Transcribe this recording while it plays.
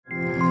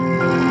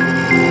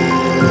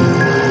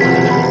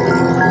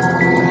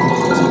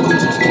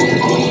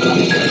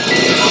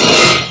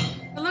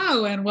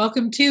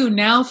welcome to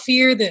Now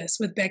Fear This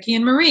with Becky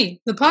and Merie,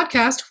 the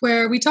podcast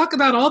where we talk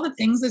about all the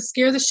things that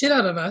scare the shit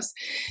out of us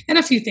and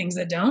a few things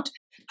that don't.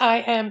 I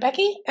am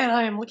Becky, and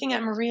I am looking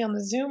at Merie on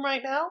the Zoom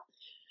right now.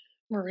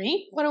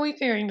 Merie, what are we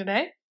fearing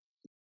today?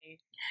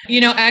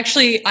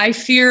 Actually, I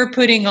fear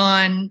putting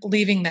on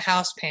leaving the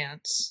house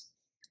pants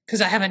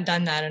because I haven't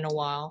done that in a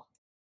while.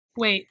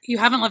 Wait, you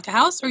haven't left the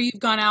house or you've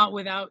gone out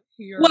without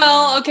your...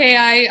 Well, okay,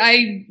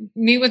 I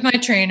meet with my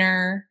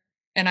trainer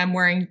and I'm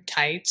wearing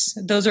tights.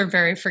 Those are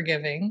very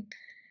forgiving.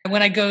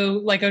 When I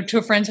go to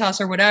a friend's house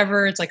or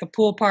whatever, it's like a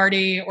pool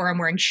party or I'm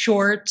wearing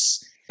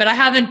shorts, but I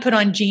haven't put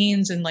on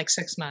jeans in like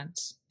 6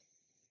 months.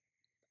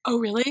 Oh,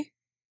 really?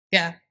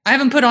 Yeah. I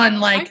haven't put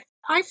on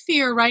I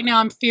fear right now,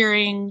 I'm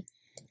fearing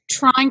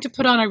trying to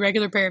put on a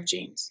regular pair of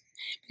jeans.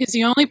 Because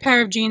the only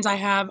pair of jeans I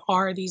have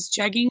are these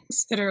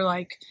jeggings that are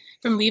like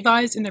from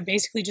Levi's, and they're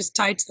basically just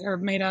tights that are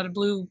made out of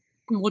blue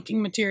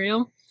looking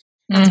material.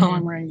 That's all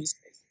I'm wearing these days.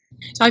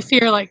 So I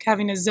fear like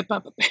having to zip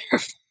up a pair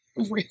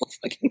of real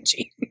fucking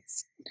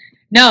jeans.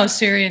 No,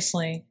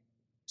 seriously.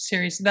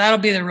 Seriously. That'll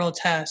be the real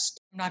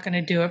test. I'm not going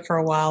to do it for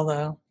a while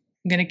though.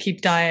 I'm going to keep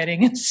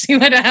dieting and see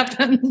what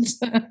happens.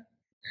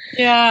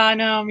 Yeah, I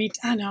know.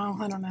 I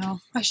don't know.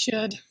 I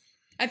should.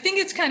 I think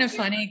it's kind of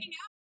funny.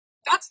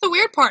 That's the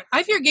weird part.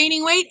 I fear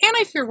gaining weight and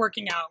I fear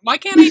working out. Why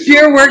can't I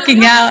fear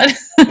working out?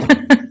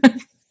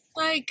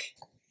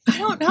 I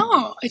don't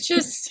know. It's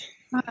just,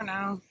 I don't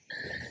know.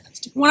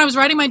 When I was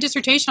writing my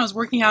dissertation, I was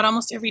working out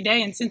almost every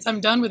day. And since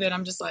I'm done with it,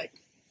 I'm just like,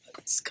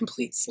 it's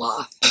complete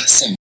sloth.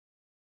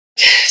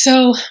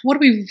 So, what are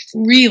we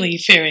really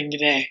fearing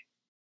today?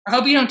 I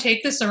hope you don't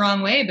take this the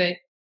wrong way, but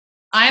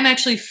I'm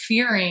actually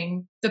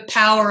fearing the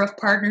power of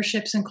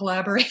partnerships and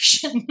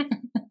collaboration.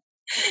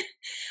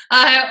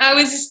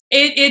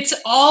 It's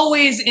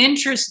always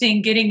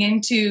interesting getting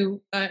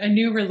into a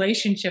new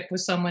relationship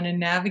with someone and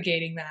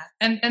navigating that.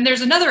 And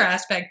there's another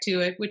aspect to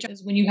it, which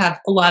is when you have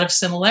a lot of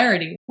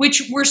similarity,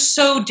 which we're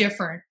so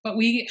different, but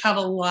we have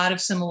a lot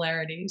of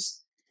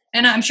similarities.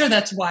 And I'm sure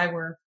that's why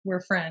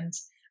we're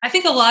friends. I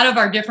think a lot of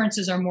our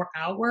differences are more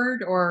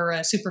outward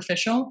or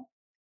superficial.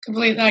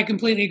 I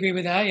completely agree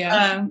with that.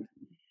 Yeah.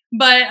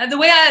 But the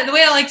way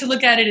I like to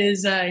look at it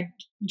is,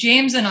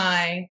 James and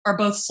I are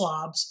both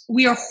slobs.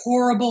 We are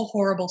horrible,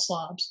 horrible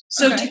slobs.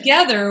 So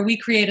together we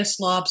create a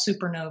slob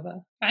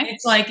supernova. Right?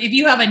 It's like if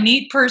you have a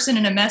neat person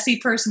and a messy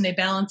person, they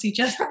balance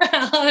each other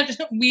out.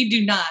 We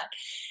do not.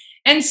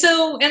 And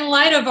so in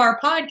light of our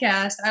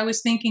podcast, I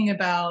was thinking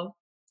about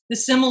the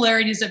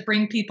similarities that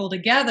bring people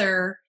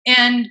together.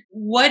 And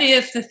what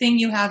if the thing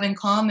you have in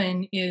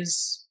common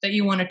is that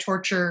you want to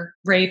torture,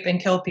 rape,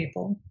 and kill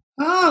people?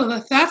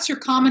 Oh, that's your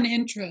common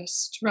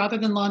interest rather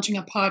than launching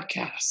a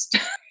podcast.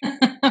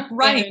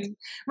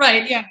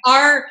 Right. Yeah.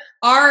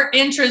 Our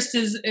interest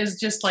is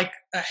just like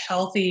a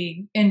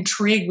healthy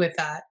intrigue with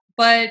that.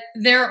 But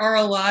there are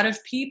a lot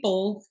of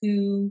people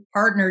who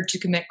partnered to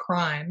commit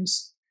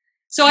crimes.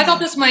 So I thought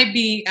this might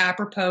be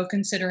apropos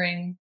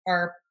considering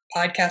our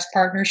podcast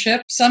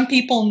partnership. Some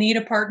people need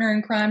a partner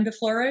in crime to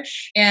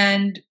flourish.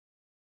 And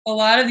a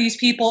lot of these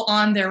people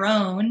on their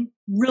own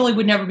really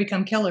would never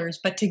become killers.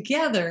 But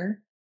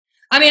together...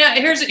 I mean,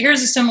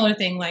 here's a similar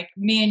thing. Like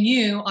me and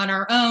you on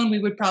our own, we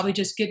would probably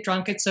just get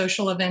drunk at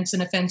social events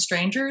and offend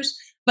strangers.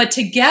 But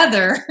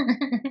together,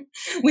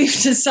 we've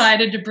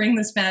decided to bring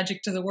this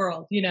magic to the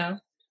world,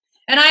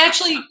 And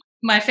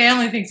my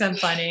family thinks I'm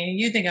funny.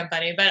 You think I'm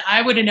funny. But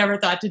I would have never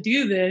thought to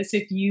do this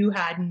if you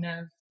hadn't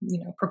have,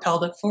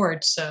 propelled it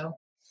forward. So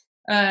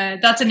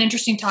that's an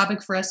interesting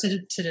topic for us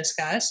to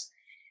discuss.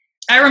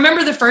 I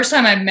remember the first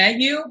time I met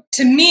you.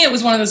 To me, it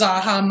was one of those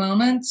aha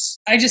moments.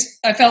 I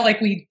felt like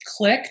we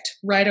clicked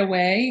right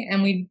away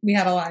and we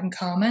had a lot in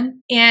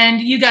common. And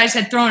you guys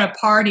had thrown a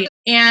party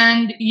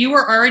and you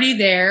were already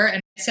there and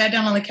I sat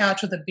down on the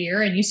couch with a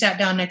beer and you sat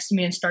down next to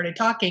me and started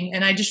talking.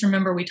 And I just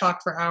remember we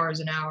talked for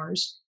hours and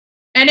hours.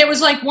 And it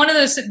was like one of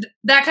those,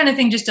 that kind of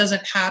thing just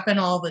doesn't happen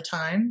all the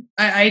time.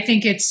 I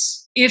think it's,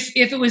 if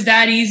it was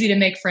that easy to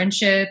make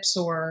friendships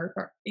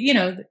or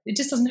it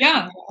just doesn't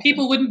happen.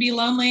 People wouldn't be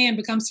lonely and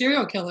become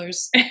serial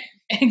killers.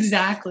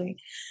 Exactly.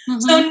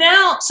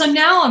 Mm-hmm. So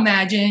now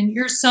imagine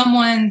you're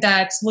someone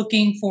that's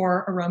looking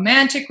for a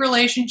romantic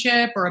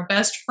relationship or a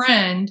best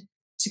friend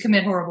to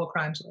commit horrible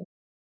crimes with.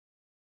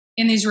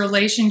 In these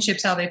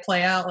relationships, how they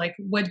play out, like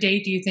what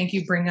date do you think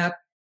you bring up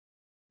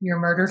your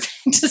murder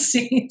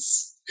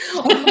fantasies?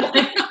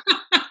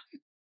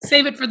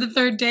 Save it for the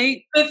third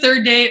date. The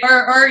third date,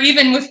 or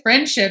even with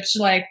friendships,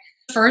 like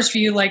first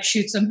you like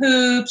shoot some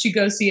hoops, you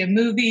go see a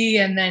movie,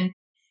 and then,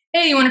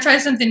 hey, you want to try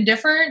something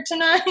different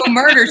tonight? Go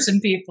murder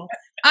some people.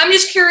 I'm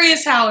just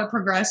curious how it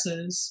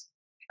progresses.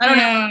 I don't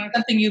know,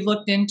 something you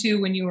looked into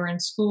when you were in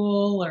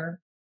school, or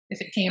if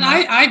it came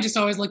up. I just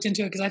always looked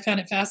into it because I found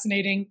it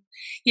fascinating.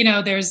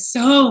 There's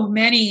so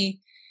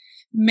many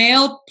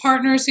male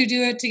partners who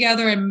do it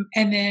together and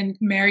then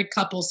married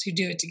couples who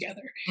do it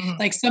together. Mm-hmm.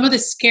 Like some of the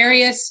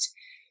scariest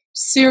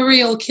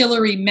serial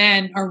killery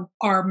men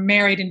are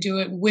married and do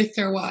it with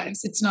their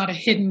wives. It's not a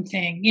hidden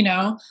thing,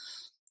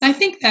 I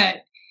think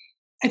that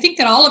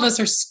all of us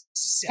are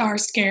are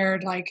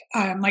scared. Like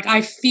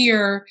I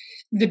fear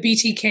the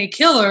BTK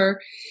killer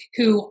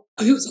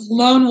who's a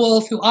lone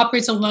wolf, who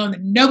operates alone,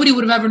 that nobody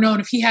would have ever known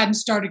if he hadn't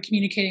started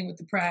communicating with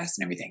the press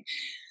and everything,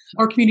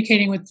 or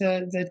communicating with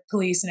the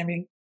police and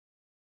everything.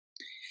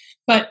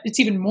 But it's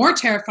even more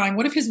terrifying.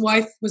 What if his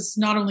wife was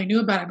not only knew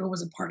about it, but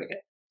was a part of it?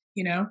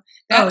 You know?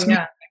 That's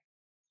yeah.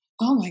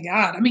 Oh my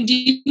God. I mean, do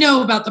you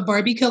know about the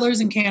Barbie killers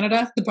in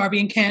Canada? The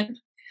Barbie and Ken?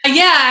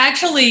 Yeah,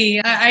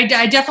 actually, I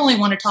definitely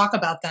want to talk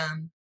about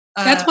them.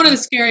 That's one of the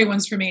scary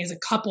ones for me, is a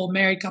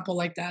married couple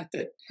like that.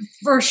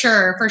 For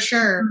sure.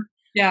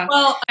 Yeah.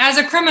 Well, as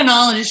a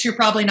criminologist, you're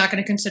probably not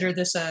going to consider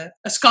this a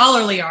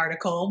scholarly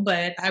article,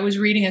 but I was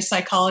reading a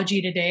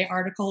Psychology Today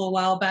article a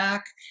while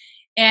back,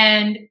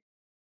 and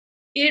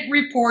it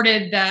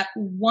reported that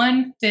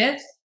 1/5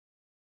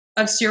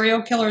 of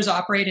serial killers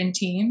operate in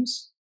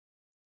teams.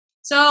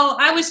 So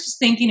I was just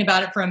thinking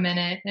about it for a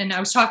minute, and I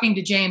was talking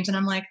to James, and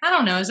I'm like, I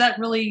don't know, is that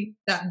really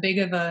that big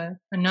of a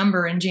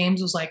number? And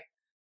James was like,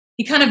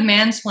 he kind of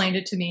mansplained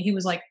it to me. He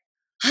was like,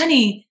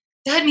 honey,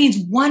 that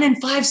means 1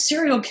 in 5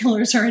 serial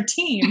killers are a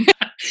team.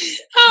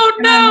 Oh,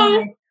 no.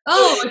 Like,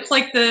 oh, it's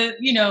like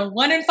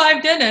 1 in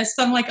 5 dentists.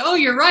 I'm like, oh,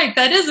 you're right.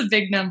 That is a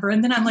big number.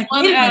 And then I'm like,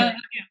 wait a minute,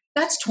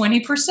 that's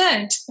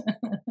 20%.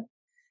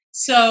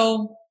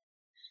 So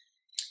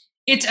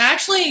it's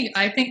actually,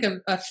 I think,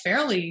 a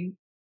fairly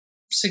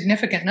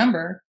significant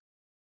number.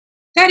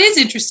 That is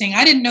interesting.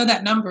 I didn't know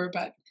that number,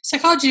 but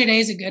Psychology Today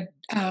is a good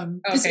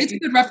it's a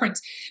good reference,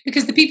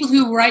 because the people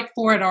who write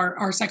for it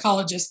are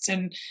psychologists,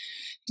 and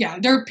yeah,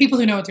 they're people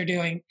who know what they're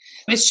doing.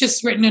 It's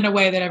just written in a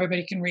way that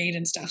everybody can read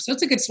and stuff. So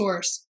it's a good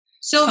source.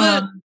 So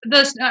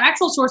the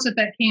actual source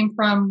that came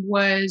from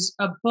was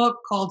a book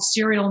called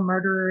Serial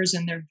Murderers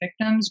and Their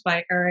Victims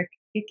by Eric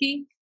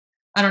Hickey.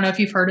 I don't know if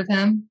you've heard of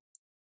him.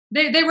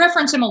 They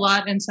reference him a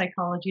lot in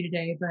Psychology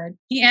Today, but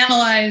he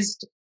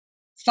analyzed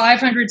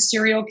 500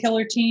 serial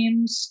killer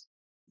teams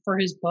for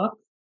his book.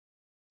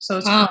 So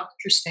it's kind of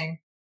interesting.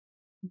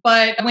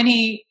 But when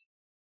he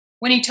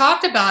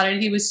talked about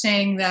it, he was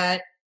saying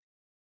that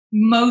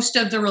most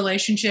of the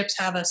relationships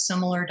have a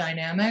similar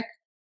dynamic.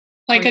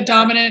 Like a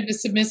dominant and a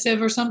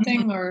submissive or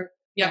something? Mm-hmm. Or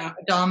a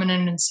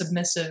dominant and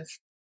submissive.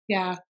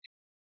 Yeah.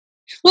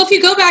 Well, if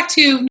you go back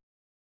to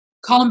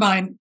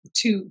Columbine,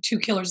 two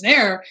killers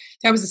there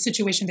was a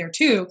situation there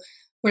too,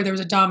 where there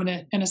was a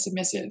dominant and a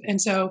submissive. And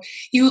so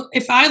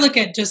if I look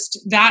at just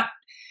that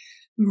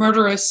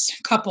murderous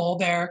couple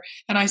there,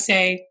 and I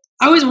say,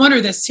 I always wonder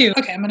this too.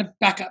 Okay, I'm going to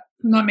back up.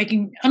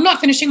 I'm not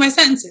finishing my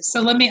sentences.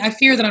 So I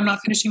fear that I'm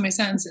not finishing my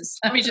sentences.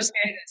 Let me just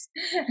say this.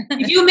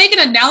 If you make it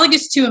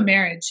analogous to a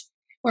marriage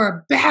or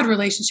a bad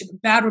relationship, a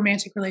bad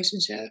romantic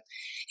relationship,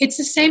 it's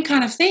the same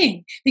kind of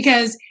thing.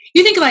 Because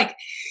you think, like,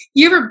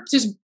 you ever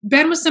just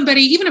been with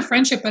somebody, even a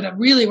friendship, but a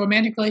really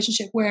romantic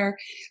relationship where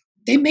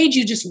they made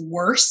you just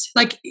worse.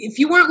 Like, if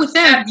you weren't with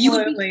them, Absolutely. You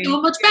would be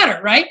so much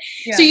better, right?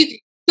 Yeah.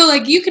 So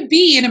like you could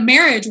be in a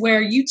marriage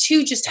where you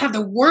two just have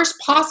the worst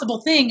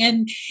possible thing,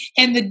 and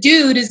the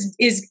dude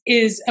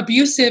is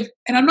abusive.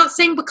 And I'm not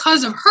saying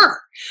because of her.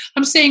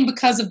 I'm saying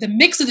because of the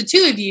mix of the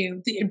two of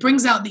you, it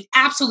brings out the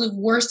absolute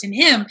worst in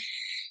him,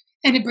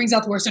 and it brings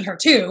out the worst in her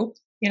too.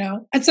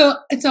 And so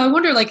I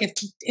wonder, like,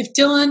 if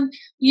Dylan,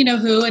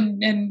 who,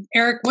 and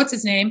Eric, what's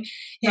his name,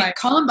 right,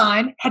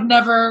 Columbine, had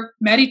never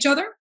met each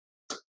other,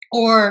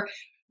 or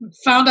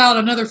found out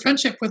another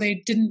friendship where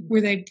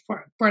they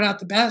brought out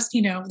the best,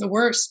 the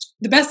worst,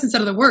 the best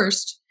instead of the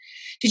worst.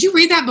 Did you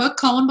read that book,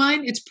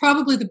 Columbine? It's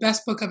probably the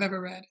best book I've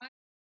ever read.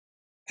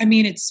 I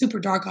mean, it's super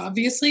dark,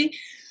 obviously,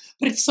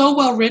 but it's so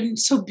well written,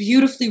 so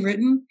beautifully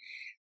written.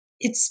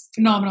 It's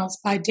phenomenal. It's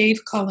by Dave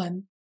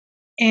Cullen,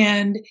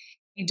 and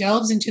he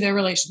delves into their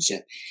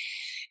relationship,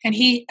 and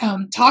he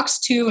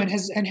talks to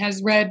and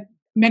has read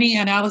many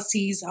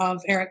analyses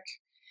of Eric,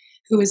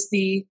 who is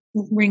the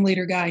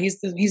ringleader guy.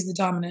 He's the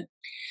dominant.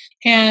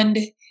 And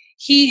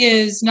he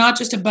is not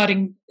just a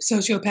budding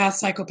sociopath,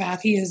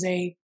 psychopath. He is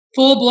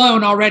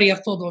already a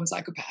full-blown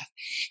psychopath.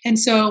 And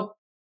so,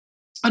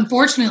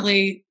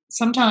 unfortunately,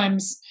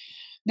 sometimes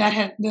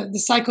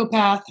the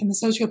psychopath and the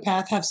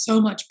sociopath have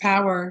so much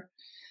power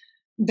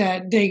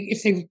that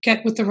if they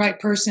get with the right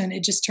person,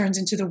 it just turns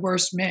into the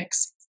worst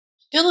mix.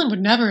 Dylan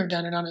would never have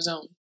done it on his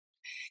own.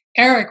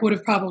 Eric would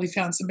have probably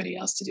found somebody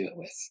else to do it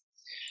with,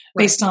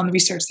 based on the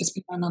research that's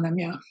been done on them.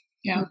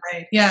 Yeah.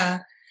 Right. Yeah.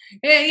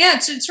 Yeah.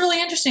 It's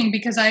really interesting,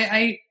 because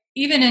I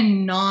even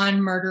in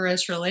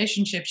non-murderous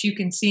relationships, you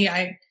can see,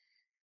 I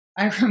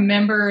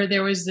remember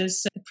there was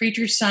this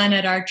preacher's son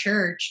at our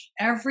church.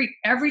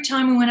 Every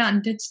time we went out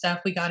and did stuff,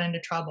 we got into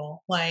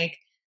trouble. Like,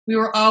 we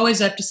were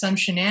always up to some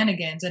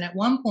shenanigans. And at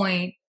one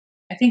point,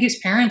 I think his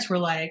parents were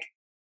like,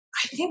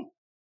 I think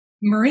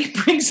Merie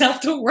brings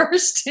out the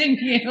worst in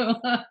you.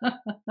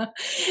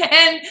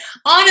 And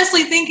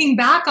honestly, thinking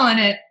back on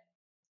it,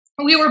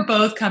 we were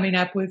both coming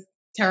up with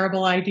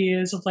terrible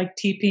ideas of, like,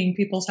 TPing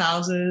people's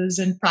houses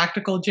and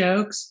practical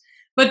jokes.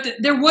 But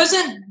there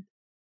wasn't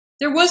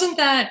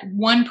that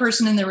one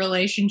person in the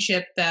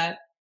relationship that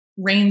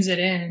reins it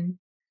in.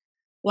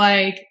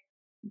 Like,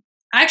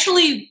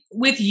 Actually,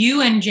 with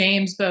you and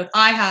James both,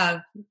 I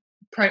have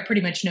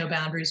pretty much no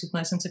boundaries with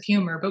my sense of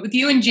humor. But with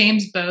you and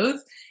James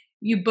both,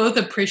 you both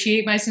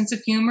appreciate my sense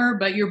of humor,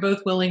 but you're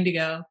both willing to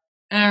go,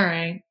 all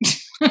right.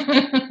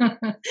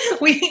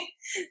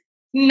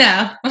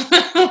 No,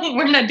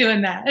 we're not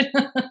doing that.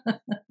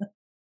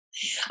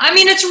 I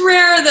mean, it's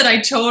rare that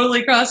I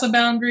totally cross a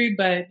boundary,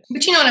 but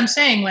you know what I'm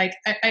saying? Like,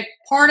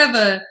 part of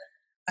a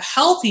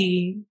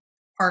healthy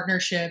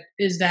partnership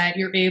is that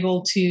you're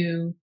able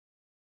to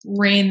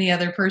rein the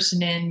other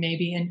person in,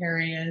 maybe in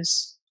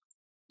areas.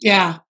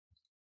 Yeah.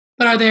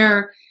 But are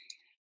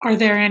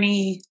there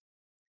any,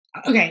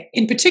 okay,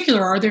 in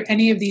particular, are there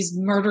any of these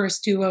murderous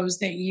duos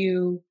that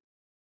you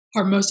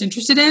are most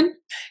interested in?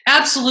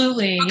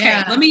 Absolutely. Okay,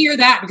 yeah. Let me hear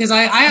that, because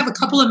I have a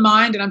couple in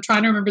mind and I'm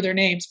trying to remember their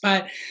names,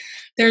 but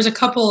there's a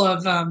couple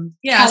of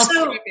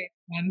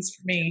ones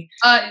for me.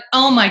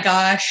 Oh my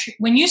gosh.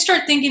 When you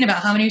start thinking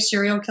about how many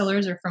serial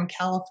killers are from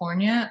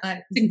California,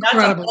 that's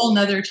a whole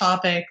nother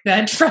topic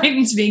that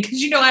frightens me,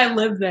 because I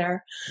live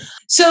there.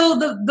 So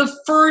the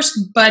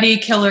first buddy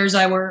killers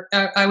I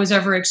was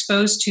ever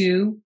exposed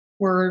to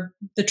were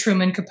the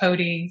Truman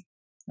Capote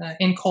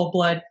In Cold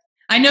Blood.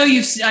 I know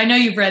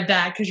you've read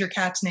that because your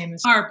cat's name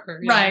is Harper.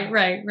 Yeah.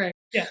 Right.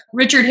 Yeah.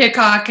 Richard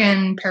Hickok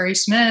and Perry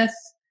Smith.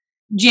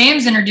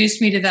 James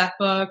introduced me to that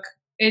book.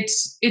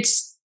 It's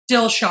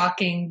still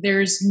shocking.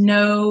 There's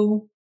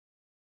no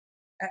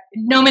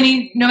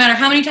matter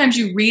how many times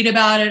you read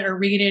about it or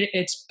read it,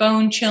 it's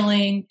bone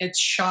chilling, it's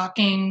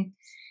shocking,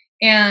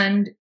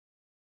 and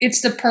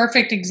it's the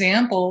perfect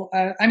example.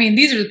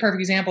 These are the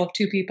perfect example of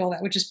two people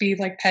that would just be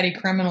like petty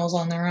criminals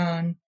on their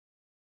own,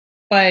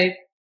 but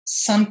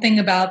something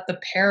about the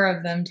pair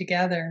of them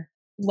together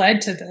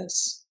led to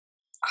this.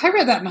 I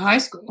read that in high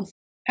school,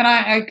 and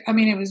I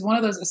mean, it was one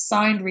of those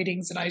assigned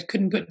readings that I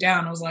couldn't put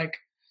down. I was like,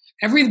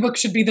 every book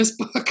should be this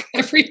book.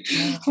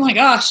 Oh my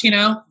gosh,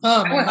 Oh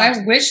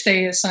I wish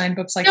they assigned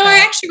books like that. No, I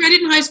actually read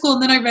it in high school,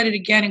 and then I read it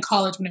again in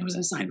college when it was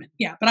an assignment.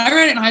 Yeah, but I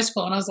read it in high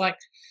school, and I was like,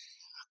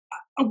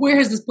 where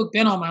has this book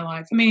been all my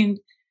life? I mean,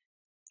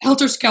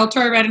 Helter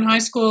Skelter I read in high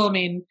school. I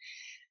mean,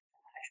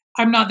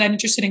 I'm not that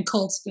interested in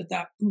cults, but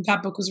that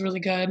book was really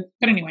good.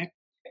 But anyway,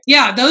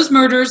 yeah, those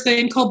murders, the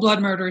In Cold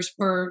Blood murders,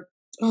 were,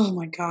 oh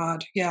my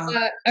God,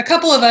 yeah. A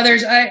couple of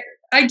others.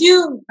 I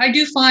do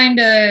find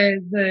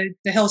the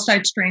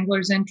Hillside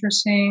Stranglers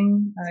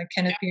interesting.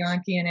 Kenneth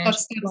Bianchi and Angela.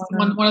 That's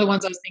one of the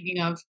ones I was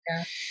thinking of.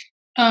 Yeah.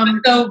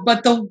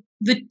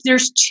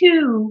 There's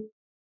two.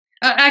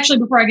 Actually,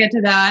 before I get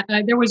to that,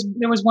 there was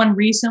one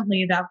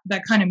recently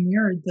that kind of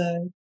mirrored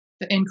the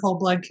In Cold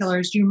Blood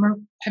killers. Do you remember?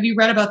 Have you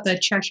read about the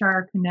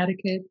Cheshire,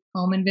 Connecticut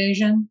home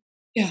invasion?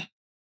 Yeah,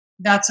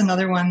 that's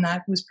another one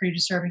that was pretty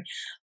disturbing.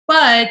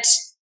 But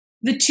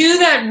the two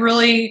that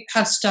really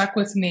have stuck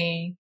with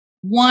me,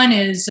 one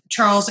is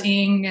Charles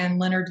Ng and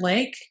Leonard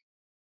Lake.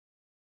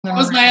 That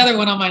was my other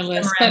one on my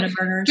list. But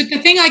the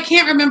thing I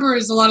can't remember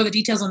is a lot of the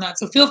details on that.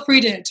 So feel free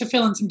to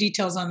fill in some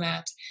details on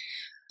that.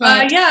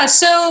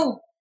 So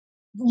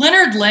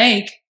Leonard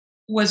Lake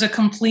was a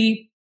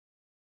complete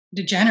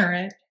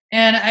degenerate.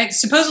 And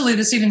supposedly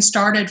this even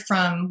started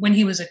from when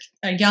he was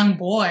a young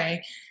boy.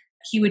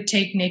 He would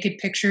take naked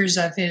pictures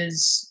of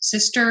his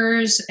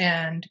sisters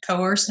and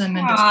coerce them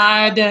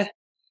into...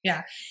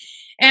 Yeah.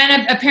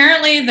 And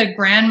apparently the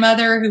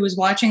grandmother who was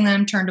watching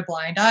them turned a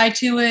blind eye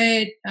to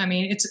it. I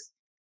mean, it's...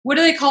 What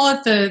do they call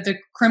it? The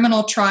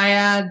criminal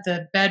triad,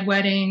 the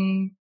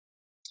bedwetting.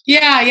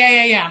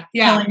 Yeah.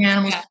 Killing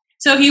animals. Yeah.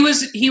 So he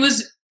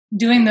was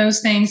doing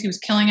those things. He was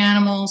killing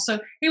animals.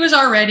 So he was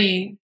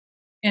already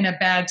in a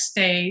bad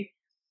state.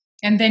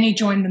 And then he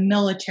joined the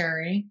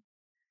military.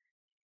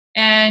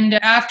 And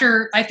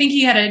after, I think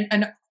he had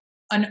a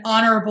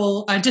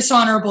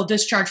dishonorable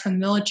discharge from the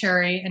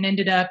military and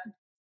ended up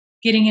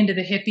getting into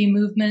the hippie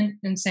movement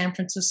in San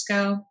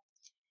Francisco.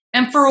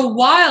 And for a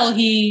while,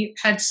 he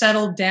had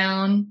settled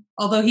down,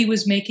 although he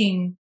was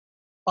making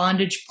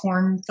bondage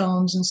porn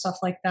films and stuff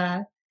like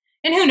that.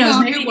 And who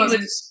knows,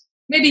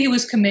 maybe he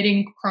was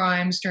committing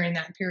crimes during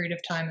that period of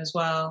time as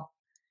well.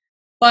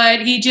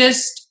 But he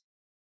just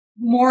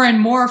more and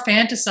more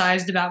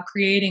fantasized about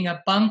creating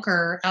a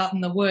bunker out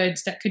in the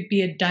woods that could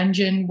be a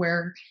dungeon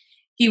where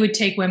he would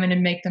take women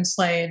and make them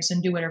slaves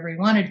and do whatever he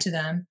wanted to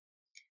them.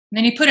 And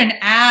then he put an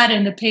ad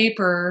in the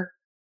paper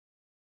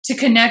to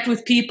connect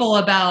with people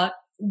about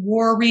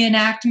war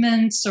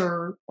reenactments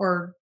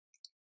or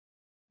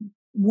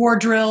war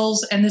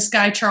drills. And this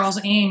guy, Charles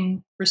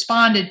Ng,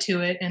 responded to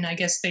it. And I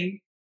guess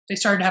they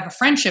started to have a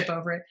friendship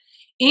over it.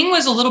 Ng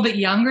was a little bit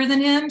younger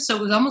than him, so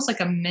it was almost like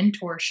a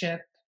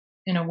mentorship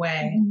in a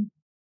way. Mm-hmm.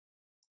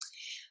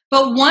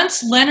 But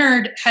once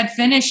Leonard had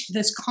finished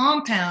this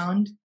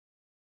compound,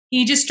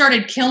 he just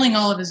started killing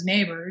all of his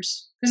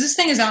neighbors. Because this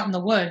thing is out in the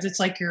woods. It's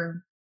like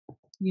your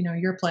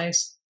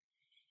place.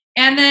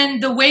 And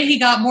then the way he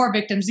got more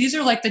victims, these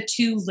are like the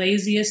two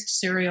laziest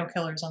serial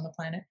killers on the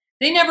planet.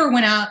 They never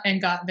went out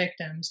and got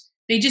victims.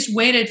 They just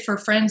waited for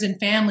friends and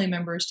family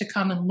members to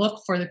come and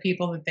look for the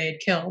people that they had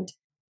killed.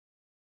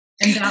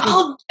 And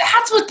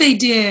that's what they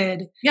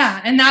did.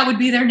 Yeah, and that would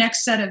be their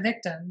next set of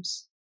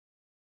victims.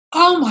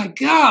 Oh my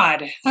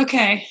God.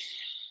 Okay.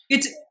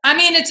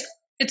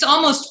 It's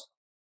almost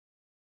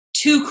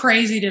too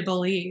crazy to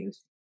believe.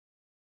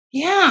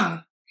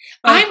 Yeah.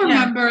 But, I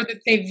remember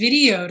that they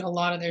videoed a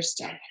lot of their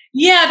stuff.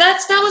 Yeah,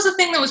 that was the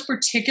thing that was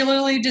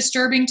particularly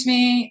disturbing to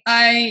me.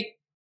 I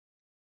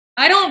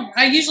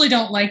usually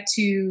don't like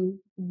to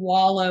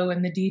wallow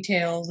in the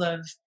details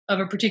of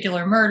a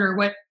particular murder.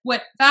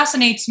 What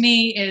fascinates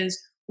me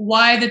is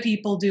why the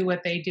people do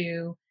what they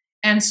do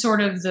and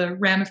sort of the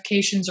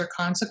ramifications or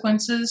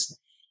consequences.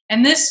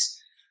 And this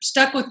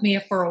stuck with me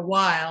for a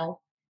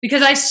while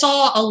because I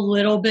saw a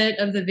little bit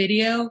of the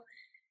video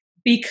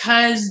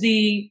because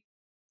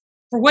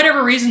for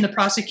whatever reason, the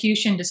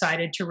prosecution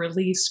decided to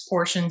release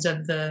portions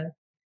of the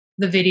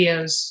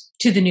videos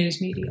to the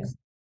news media.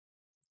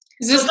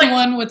 Is this the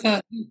one with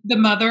the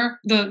mother,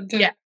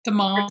 the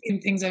mom,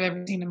 and things I've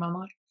ever seen in my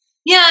life?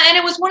 Yeah, and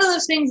it was one of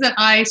those things that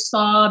I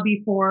saw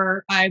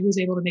before I was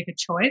able to make a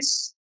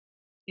choice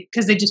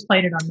because they just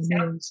played it on the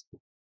news.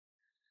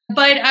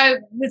 But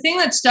the thing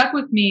that stuck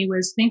with me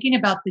was thinking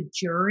about the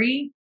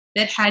jury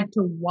that had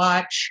to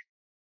watch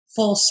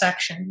full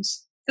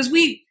sections. Because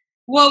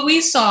what we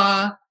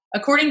saw,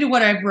 according to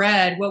what I've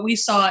read, what we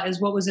saw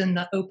is what was in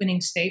the opening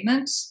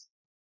statements.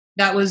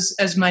 That was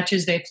as much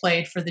as they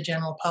played for the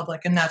general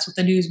public, and that's what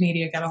the news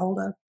media got a hold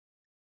of.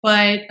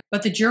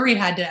 But the jury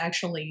had to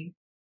actually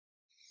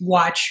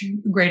watch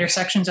greater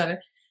sections of it.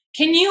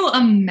 Can you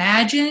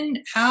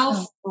imagine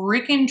how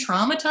freaking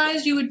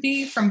traumatized you would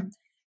be from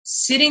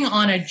sitting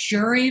on a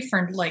jury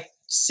for like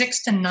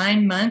 6 to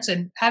 9 months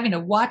and having to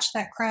watch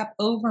that crap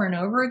over and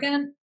over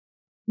again?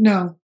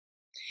 No.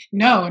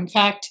 In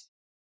fact,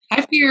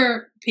 I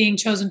fear being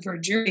chosen for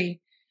a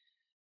jury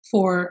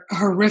for a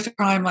horrific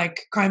crime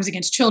like crimes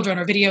against children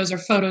or videos or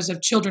photos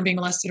of children being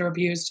molested or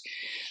abused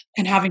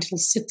and having to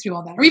sit through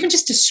all that. Or even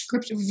just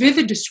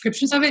vivid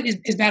descriptions of it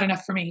is bad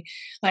enough for me.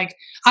 Like,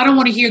 I don't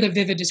want to hear the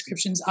vivid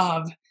descriptions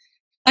of,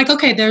 like,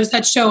 okay, there's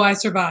that show I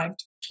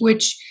Survived,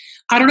 which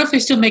I don't know if they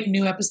still make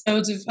new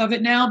episodes of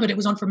it now, but it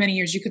was on for many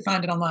years. You could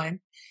find it online.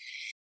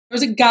 There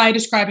was a guy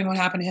describing what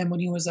happened to him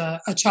when he was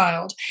a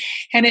child.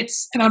 And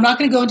I'm not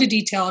going to go into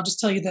detail. I'll just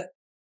tell you the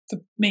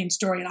main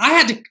story. And I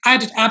had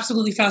to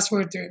absolutely fast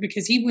forward through it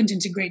because he went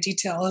into great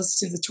detail as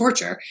to the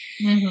torture.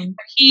 Mm-hmm.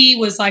 He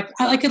was like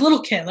a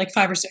little kid, like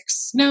 5 or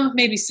 6, no,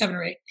 maybe 7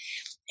 or 8.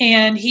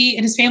 And he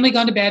and his family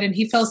gone to bed and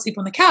he fell asleep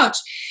on the couch.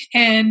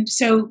 And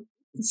so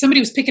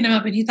somebody was picking him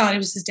up and he thought it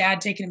was his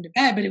dad taking him to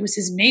bed, but it was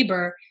his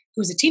neighbor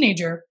who was a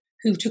teenager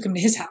who took him to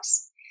his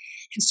house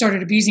and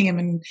started abusing him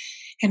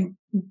and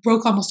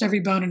broke almost every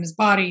bone in his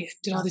body and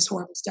did all this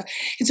horrible stuff.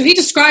 And so he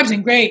describes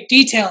in great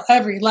detail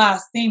every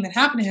last thing that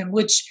happened to him,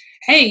 which,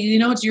 hey,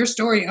 it's your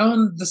story,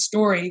 own the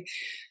story.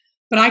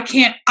 But I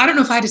don't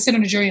know if I had to sit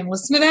on a jury and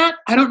listen to that.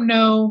 I don't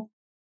know.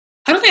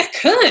 I don't think I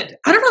could.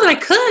 I don't know that I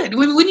could.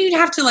 Wouldn't you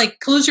have to like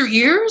close your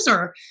ears,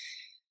 or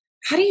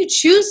how do you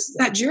choose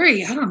that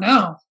jury? I don't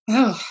know.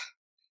 Oh.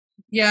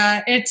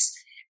 Yeah,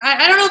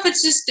 I don't know if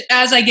it's just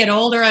as I get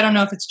older, I don't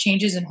know if it's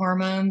changes in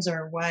hormones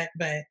or what,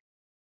 but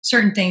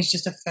certain things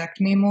just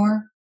affect me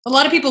more. A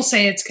lot of people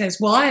say it's because,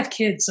 well, I have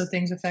kids, so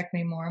things affect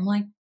me more. I'm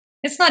like,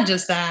 it's not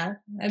just that.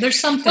 There's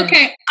something.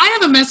 Okay, I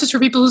have a message for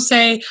people who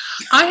say,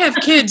 I have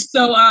kids,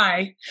 so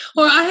I.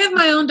 Or I have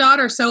my own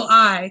daughter, so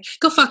I.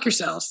 Go fuck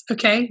yourselves,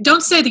 okay?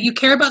 Don't say that you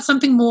care about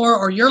something more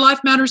or your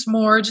life matters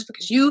more just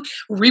because you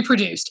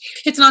reproduced.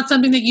 It's not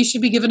something that you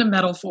should be given a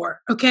medal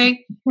for,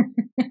 okay?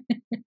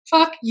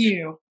 Fuck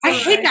you. I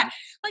hate that.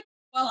 Like,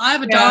 well, I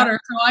have a daughter,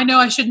 so I know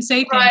I shouldn't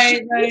say things.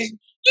 Right.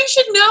 You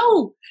should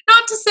know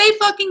not to say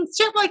fucking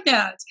shit like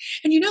that.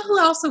 And you know who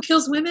also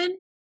kills women?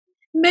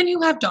 Men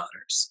who have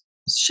daughters.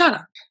 Shut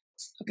up.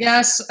 Okay.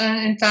 Yes,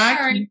 in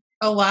fact,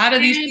 a lot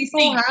of these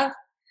people have.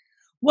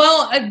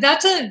 Well,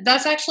 that's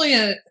actually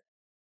an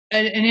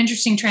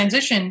interesting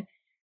transition.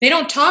 They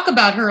don't talk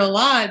about her a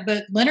lot,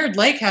 but Leonard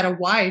Lake had a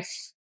wife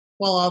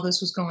while all this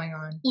was going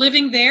on.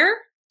 Living there?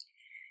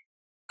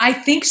 I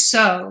think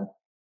so.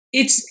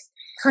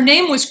 Her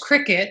name was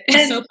Cricket.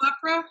 A soap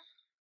opera?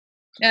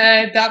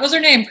 That was her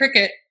name,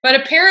 Cricket. But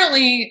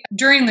apparently,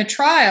 during the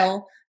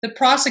trial, the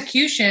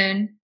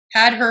prosecution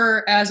had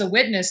her as a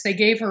witness. They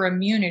gave her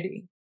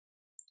immunity.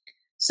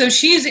 So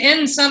she's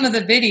in some of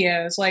the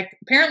videos. Like,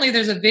 apparently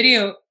there's a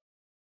video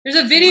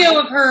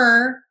of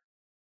her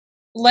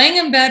laying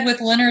in bed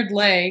with Leonard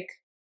Lake,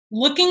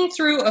 looking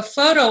through a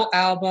photo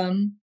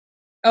album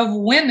of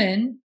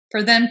women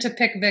for them to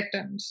pick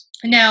victims.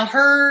 Now,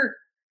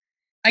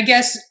 I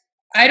guess,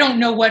 I don't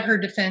know what her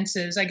defense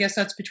is. I guess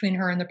that's between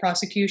her and the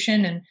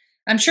prosecution. And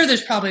I'm sure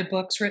there's probably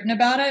books written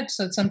about it.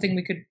 So it's something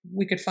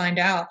we could find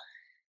out.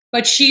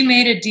 But she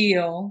made a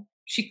deal.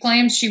 She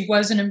claims she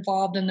wasn't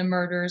involved in the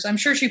murders. I'm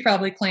sure she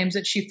probably claims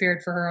that she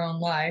feared for her own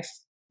life.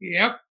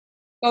 Yep.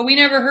 But we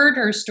never heard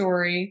her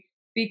story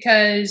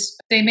because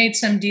they made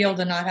some deal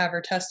to not have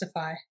her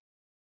testify.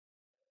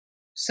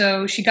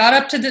 So she got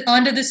up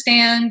onto the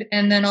stand,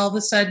 and then all of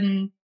a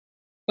sudden,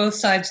 both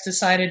sides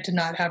decided to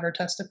not have her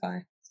testify.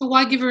 So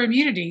why give her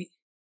immunity?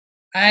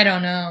 I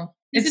don't know.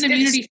 Is it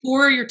immunity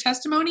for your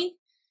testimony?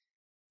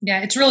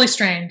 Yeah, it's really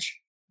strange.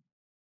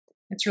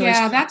 It's really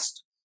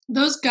that's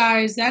those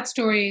guys. That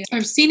story,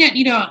 I've seen it.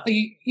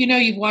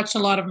 You've watched a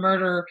lot of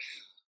murder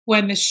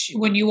when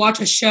when you watch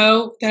a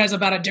show that has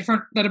about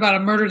a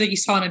murder that you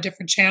saw on a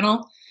different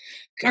channel.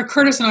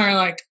 Curtis and I are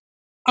like,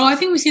 oh, I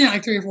think we've seen it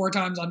like 3 or 4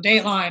 times on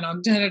Dateline,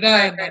 on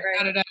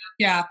right.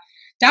 Yeah,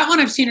 that one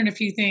I've seen in a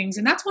few things,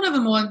 and that's one of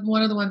the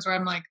ones where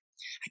I'm like,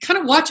 I kind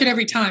of watch it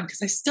every time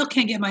because I still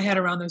can't get my head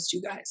around those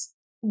two guys.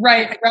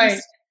 Right.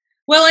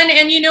 Well,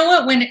 and you know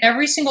what? When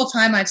every single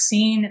time I've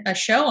seen a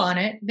show on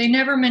it, they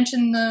never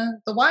mention the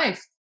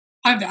wife.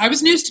 I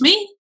was news to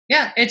me.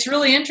 Yeah, it's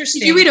really interesting.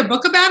 Did you read a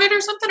book about it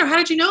or something, or how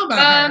did you know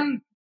about her?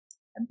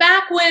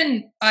 Back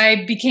when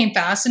I became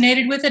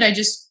fascinated with it, I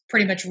just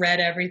pretty much read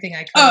everything I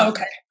could. Oh,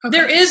 okay.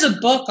 There is a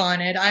book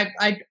on it.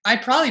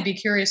 I'd probably be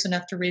curious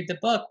enough to read the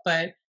book,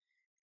 but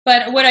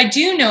what I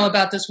do know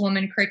about this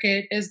woman,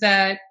 Cricket, is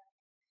that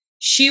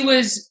she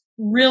was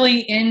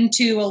really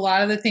into a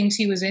lot of the things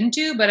he was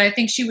into, but I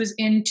think she was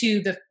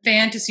into the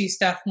fantasy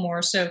stuff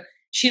more. So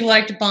she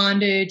liked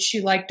bondage,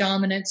 she liked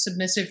dominant,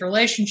 submissive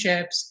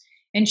relationships,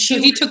 and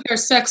he took their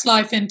sex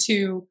life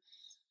into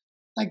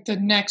like the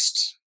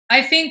next.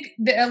 I think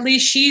at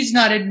least she's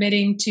not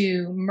admitting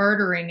to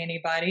murdering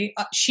anybody.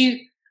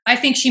 I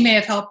think she may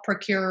have helped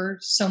procure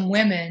some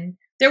women.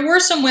 There were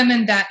some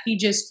women that he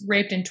just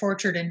raped and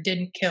tortured and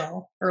didn't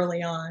kill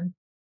early on.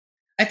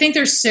 I think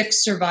there's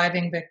 6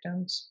 surviving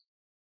victims.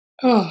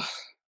 Oh,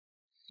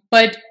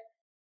 but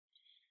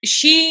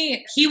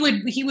he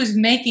was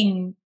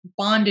making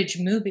bondage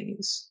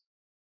movies,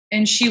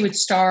 and she would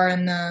star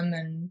in them,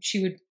 and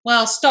she would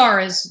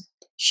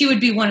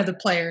be one of the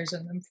players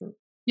in them.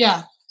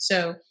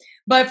 So,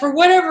 but for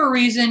whatever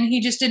reason,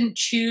 he just didn't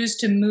choose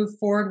to move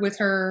forward with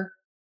her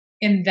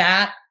in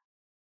that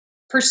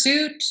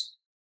pursuit,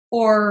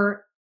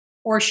 or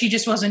she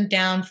just wasn't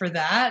down for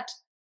that.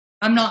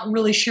 I'm not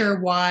really sure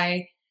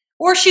why.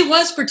 Or she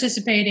was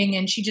participating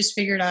and she just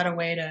figured out a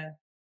way to.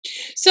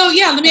 So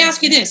yeah, let me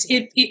ask you this: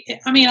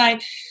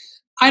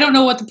 I don't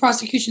know what the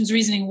prosecution's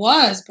reasoning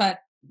was, but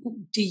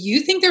do you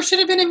think there should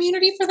have been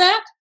immunity for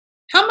that?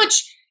 How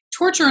much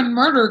torture and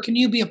murder can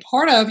you be a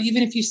part of,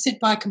 even if you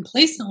sit by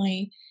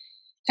complacently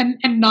and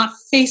not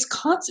face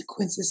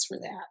consequences for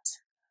that?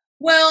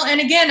 Well, and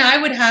again, I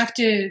would have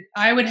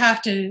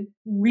to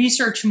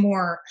research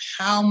more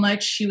how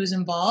much she was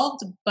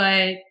involved,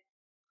 but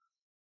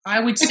I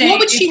would say, what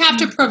would she have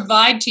to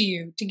provide to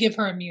you to give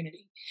her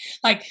immunity?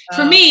 Like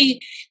for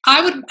me,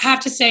 I would have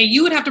to say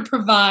you would have to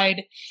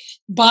provide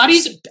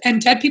bodies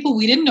and dead people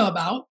we didn't know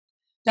about,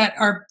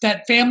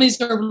 that families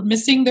are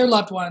missing their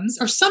loved ones,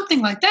 or something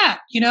like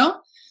that.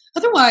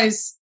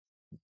 Otherwise,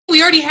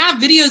 we already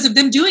have videos of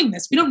them doing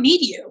this. We don't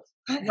need you.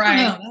 I don't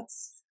know.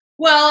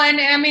 Well,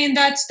 and I mean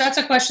that's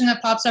a question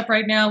that pops up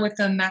right now with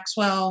the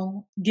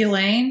Maxwell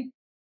Ghislaine,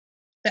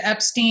 the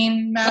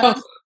Epstein matter.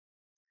 Oh.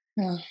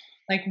 Yeah.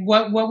 Like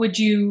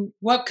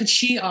what could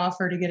she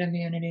offer to get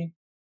immunity?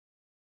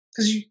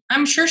 Because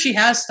I'm sure she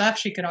has stuff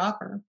she could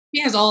offer.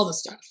 She has all the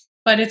stuff,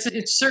 but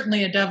it's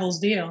certainly a devil's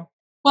deal.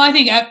 Well, I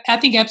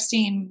think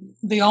Epstein,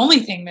 the only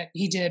thing that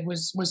he did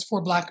was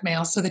for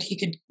blackmail, so that he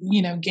could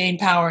gain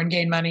power and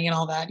gain money and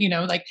all that.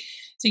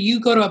 So you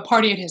go to a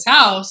party at his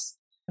house,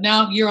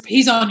 now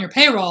he's on your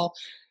payroll.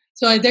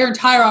 So their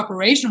entire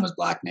operation was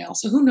blackmail.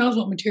 So who knows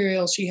what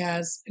material she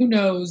has? Who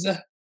knows?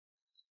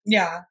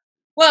 Yeah.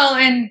 Well,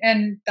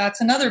 and that's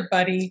another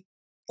buddy.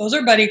 Those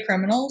are buddy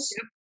criminals.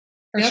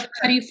 Yep. Sure.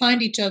 How do you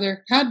find each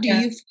other? How do you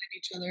find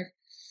each other?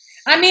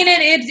 I mean,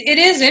 it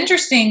is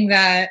interesting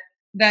that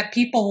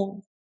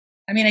people.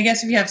 I mean, I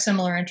guess if you have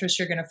similar interests,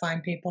 you're going to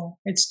find people.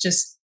 It's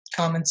just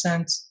common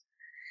sense.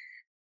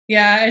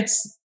 Yeah,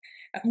 it's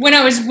when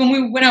I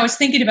was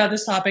thinking about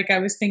this topic, I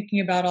was thinking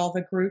about all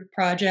the group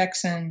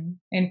projects in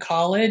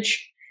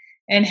college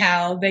and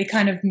how they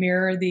kind of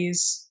mirror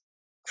these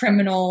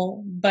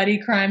criminal buddy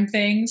crime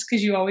things,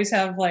 because you always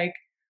have like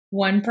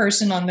one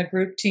person on the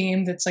group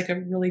team that's like a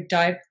really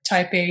type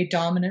A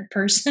dominant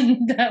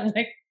person that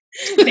like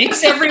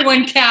makes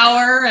everyone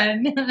cower,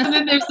 and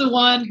then there's the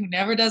one who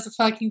never does a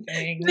fucking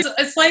thing.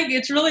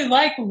 It's really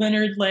like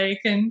Leonard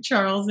Lake and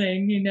Charles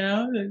Ng,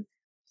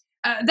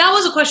 that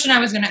was a question I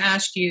was going to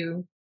ask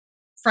you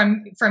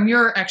from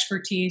your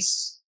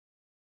expertise.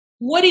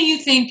 What do you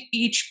think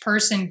each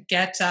person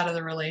gets out of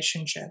the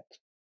relationship?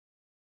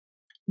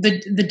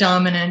 The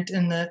dominant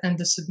and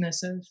the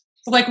submissive.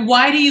 Like,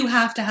 why do you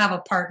have to have a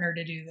partner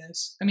to do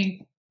this? I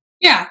mean,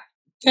 yeah,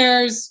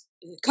 there's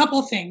a couple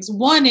of things.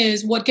 One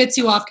is what gets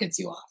you off gets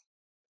you off.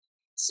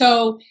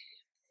 So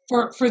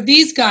for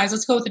these guys,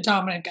 let's go with the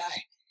dominant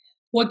guy.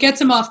 What gets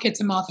him off gets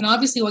him off. And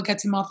obviously what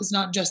gets him off is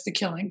not just the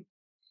killing.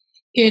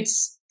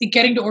 It's the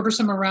getting to order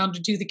someone around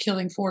to do the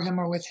killing for him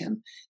or with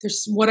him.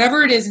 There's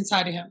whatever it is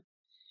inside of him.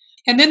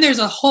 And then there's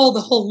the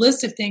whole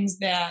list of things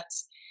that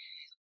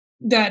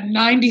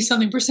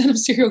 90-something% of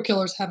serial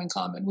killers have in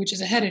common, which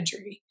is a head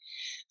injury,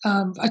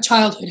 a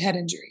childhood head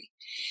injury.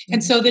 Mm-hmm.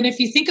 And so then if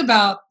you think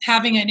about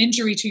having an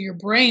injury to your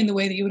brain the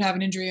way that you would have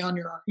an injury on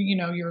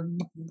your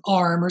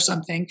arm or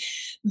something,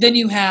 then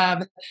you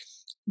have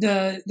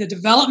the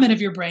development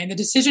of your brain, the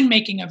decision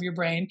making of your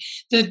brain,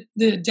 the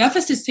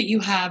deficits that you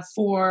have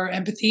for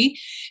empathy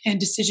and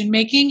decision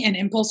making and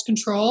impulse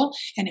control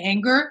and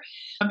anger,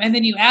 and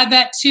then you add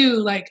that to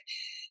like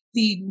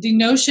the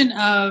notion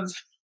of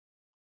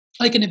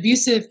like an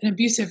abusive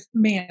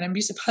man, an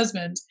abusive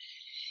husband.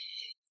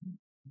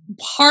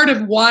 Part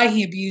of why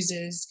he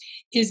abuses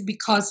is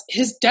because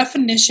his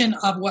definition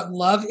of what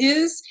love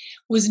is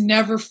was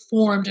never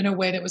formed in a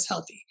way that was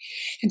healthy.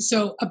 And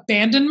so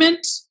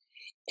abandonment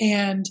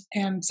and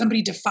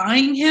somebody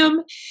defying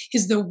him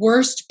is the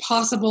worst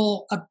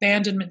possible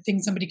abandonment thing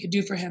somebody could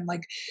do for him.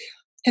 Like,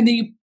 and then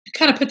you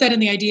kind of put that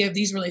in the idea of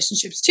these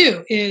relationships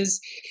too,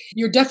 is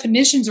your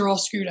definitions are all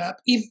screwed up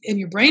and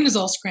your brain is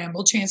all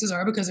scrambled, chances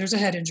are, because there's a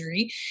head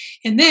injury.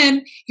 And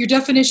then your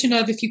definition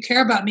of, if you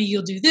care about me,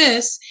 you'll do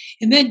this.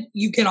 And then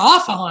you get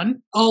off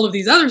on all of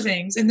these other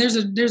things. And there's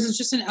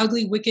just an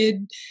ugly,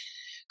 wicked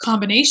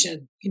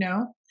combination, you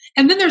know?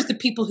 And then there's the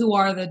people who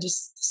are the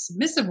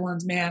submissive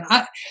ones, man.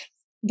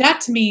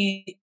 That to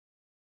me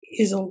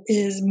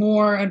is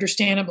more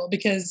understandable,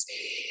 because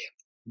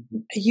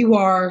you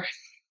are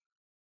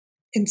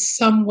in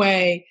some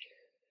way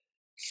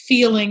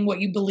feeling what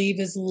you believe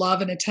is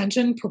love and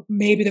attention for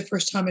maybe the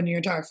first time in your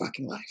entire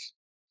fucking life.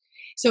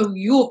 So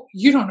you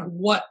don't know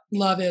what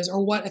love is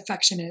or what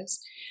affection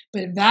is,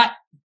 but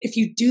if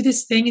you do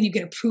this thing and you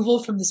get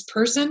approval from this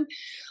person,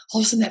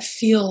 all of a sudden that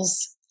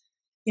feels,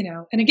 you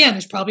know, and again,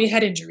 there's probably a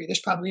head injury, there's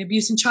probably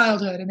abuse in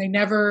childhood, and they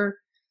never.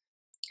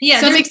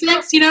 Yeah, does that make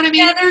sense? You know what I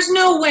mean? Yeah, there's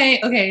no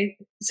way. Okay,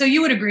 so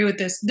you would agree with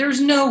this.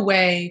 There's no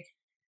way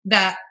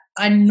that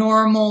a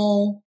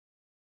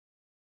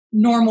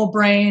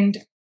normal-brained,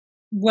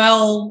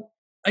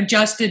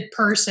 well-adjusted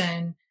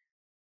person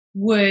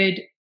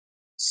would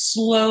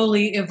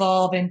slowly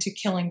evolve into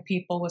killing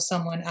people with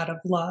someone out of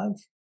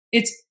love.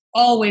 It's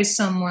always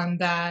someone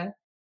that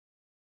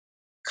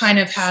kind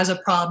of has a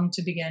problem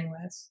to begin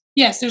with.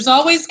 Yes, there's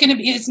always going to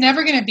be, it's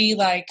never going to be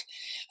like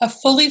a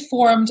fully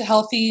formed,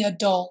 healthy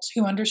adult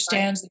who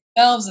understands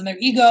themselves and their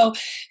ego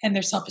and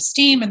their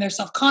self-esteem and their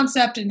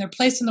self-concept and their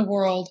place in the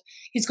world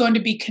is going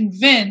to be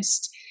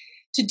convinced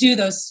to do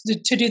those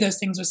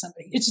things with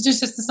somebody.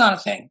 It's not a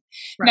thing.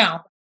 Right.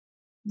 Now,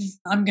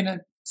 I'm going to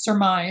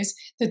surmise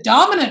the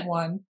dominant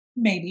one,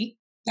 maybe.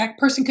 That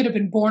person could have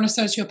been born a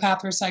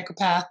sociopath or a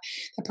psychopath.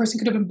 That person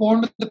could have been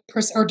born with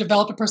or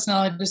developed a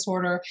personality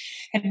disorder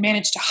and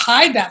managed to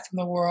hide that from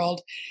the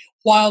world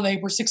while they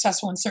were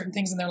successful in certain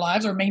things in their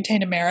lives or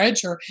maintained a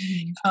marriage. Or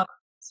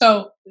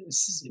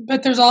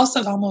but there's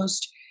also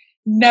almost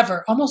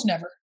never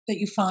that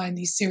you find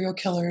these serial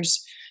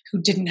killers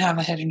who didn't have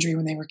a head injury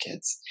when they were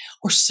kids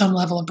or some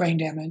level of brain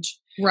damage.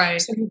 Right.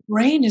 So your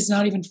brain is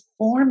not even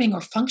forming or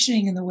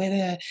functioning in the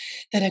way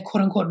that a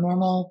quote unquote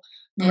normal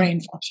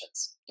brain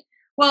functions.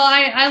 Well,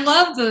 I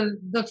love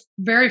the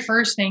very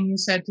first thing you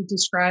said to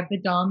describe the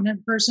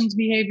dominant person's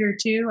behavior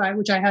too,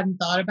 which I hadn't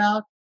thought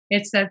about.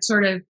 It's that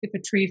sort of, if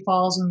a tree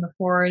falls in the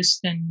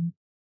forest and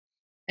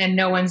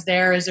no one's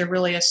there, is there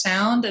really a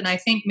sound? And I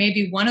think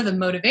maybe one of the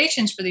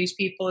motivations for these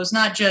people is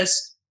not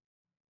just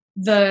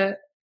the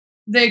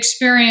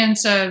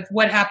experience of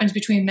what happens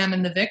between them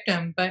and the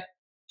victim, but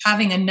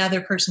having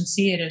another person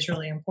see it is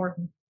really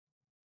important.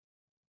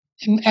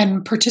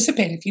 And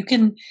participate. If you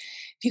can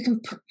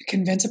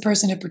convince a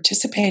person to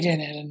participate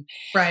in it, and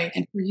right.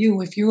 And for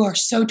you, if you are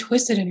so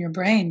twisted in your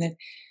brain that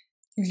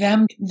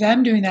them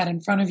doing that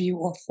in front of you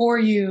or for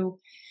you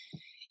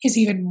is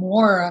even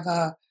more of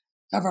a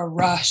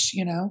rush,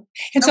 you know?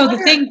 And so the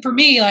thing for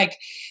me, like,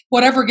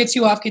 whatever gets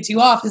you off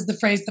is the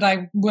phrase that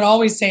I would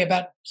always say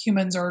about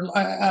humans or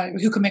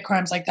who commit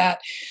crimes like that.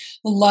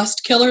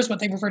 Lust killers, what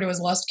they refer to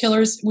as lust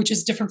killers, which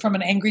is different from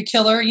an angry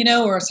killer, you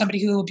know, or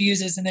somebody who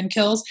abuses and then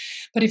kills.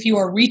 But if you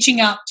are reaching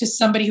out to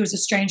somebody who's a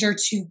stranger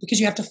because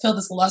you have to feel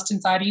this lust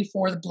inside of you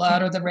for the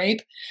blood or the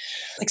rape,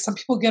 like some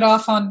people get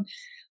off on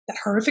that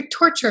horrific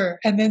torture.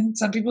 And then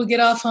some people get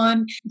off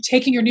on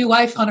taking your new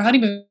wife on a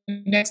honeymoon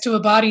next to a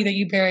body that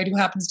you buried who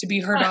happens to be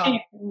her dog.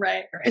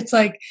 Right. It's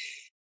like,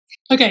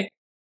 okay.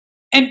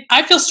 And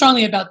I feel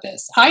strongly about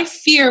this. I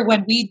fear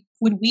when we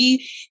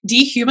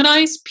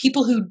dehumanize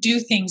people who do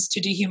things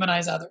to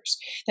dehumanize others.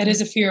 That is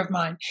a fear of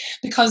mine.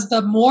 Because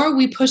the more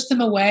we push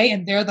them away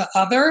and they're the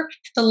other,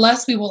 the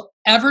less we will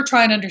ever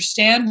try and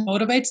understand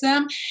what motivates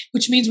them,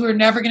 which means we're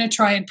never going to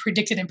try and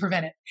predict it and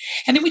prevent it.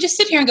 And then we just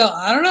sit here and go,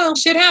 I don't know,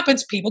 shit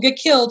happens, people get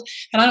killed.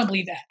 And I don't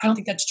believe that. I don't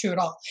think that's true at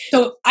all.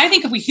 So I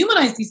think if we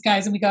humanize these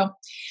guys and we go,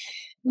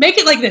 make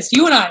it like this,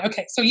 you and I.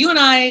 Okay, so you and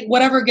I,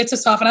 whatever gets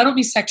us off, and I don't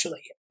mean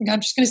sexually. I'm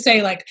just going to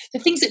say, like, the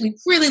things that we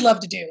really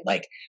love to do.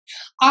 Like,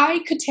 I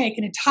could take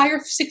an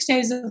entire 6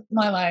 days of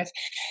my life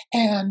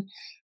and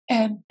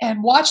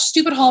watch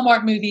stupid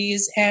Hallmark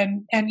movies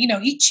and you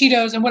know, eat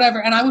Cheetos and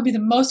whatever, and I would be the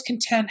most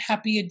content,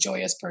 happy, and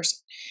joyous person.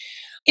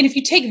 And if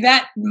you take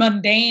that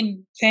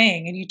mundane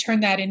thing and you turn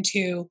that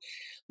into,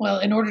 well,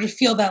 in order to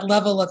feel that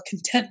level of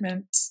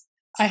contentment,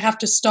 I have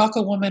to stalk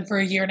a woman for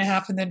a year and a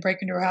half and then break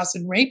into her house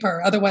and rape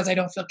her. Otherwise, I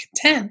don't feel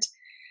content.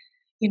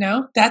 You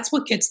know, that's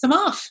what gets them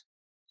off.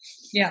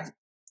 Yeah.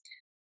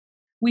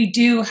 we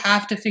do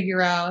have to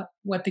figure out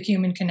what the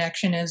human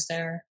connection is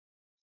there.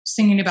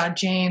 Thinking about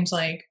James,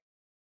 like,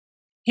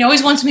 he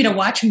always wants me to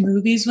watch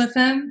movies with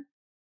him,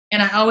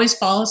 and I always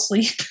fall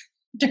asleep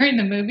during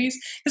the movies.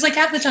 Because, like,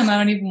 half the time I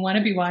don't even want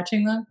to be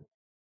watching them.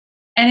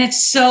 And it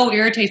so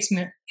irritates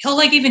me. He'll,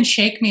 like, even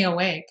shake me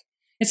awake.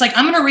 It's like,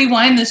 I'm going to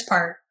rewind this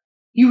part.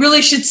 You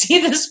really should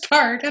see this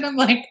part. And I'm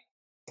like,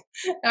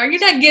 are you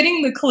not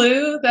getting the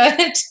clue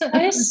that...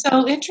 That is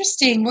so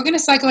interesting. We're going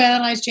to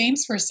psychoanalyze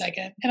James for a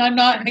second. And I'm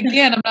not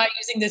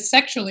using this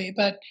sexually,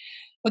 but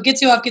what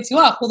gets you off gets you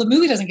off. Well, the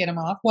movie doesn't get him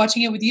off.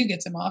 Watching it with you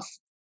gets him off.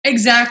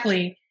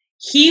 Exactly.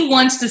 He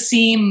wants to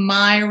see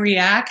my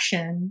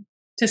reaction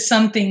to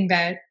something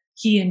that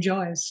he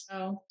enjoys.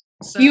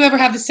 So. You ever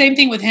have the same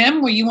thing with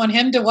him where you want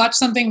him to watch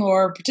something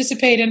or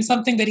participate in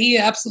something that he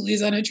absolutely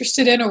is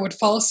uninterested in or would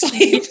fall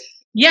asleep?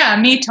 Yeah,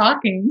 me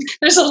talking.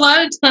 There's a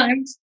lot of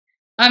times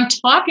I'm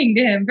talking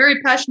to him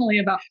very passionately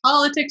about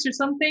politics or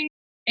something,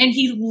 and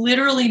he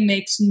literally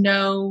makes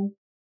no...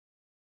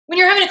 When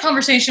you're having a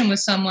conversation with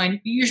someone,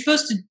 you're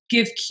supposed to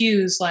give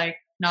cues like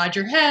nod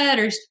your head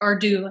or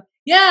do,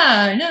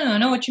 yeah, no, I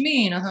know what you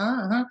mean,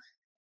 uh-huh.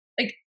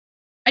 Like,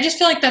 I just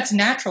feel like that's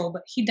natural,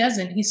 but he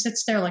doesn't. He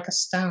sits there like a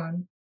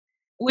stone.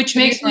 Which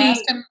makes me...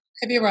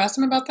 Have you ever asked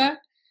him about that?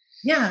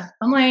 Yeah.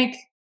 I'm like...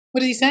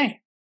 What did he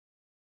say?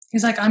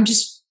 He's like, I'm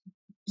just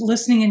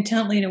listening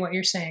intently to what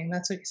you're saying.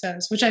 That's what he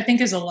says, which I think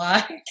is a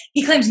lie.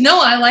 He claims, no,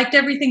 I liked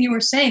everything you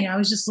were saying. I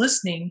was just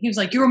listening. He was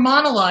like, you were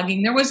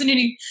monologuing. There wasn't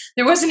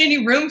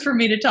any room for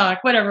me to talk.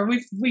 Whatever.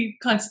 We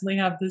constantly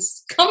have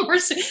this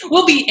conversation.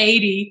 We'll be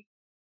 80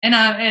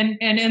 and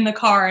in the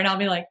car, and I'll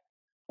be like,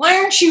 why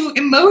aren't you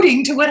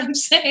emoting to what I'm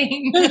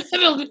saying?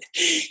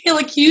 He'll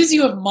accuse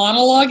you of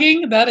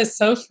monologuing. That is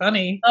so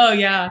funny. Oh,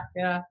 yeah.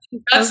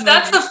 That's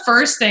the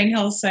first thing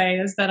he'll say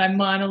is that I'm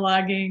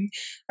monologuing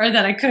or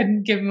that I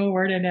couldn't give him a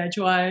word in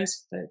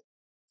edgewise. But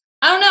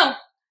I don't know.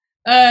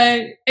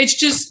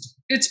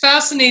 It's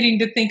fascinating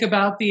to think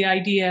about the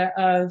idea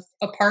of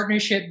a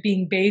partnership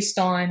being based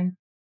on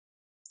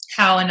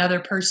how another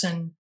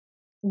person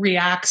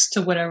reacts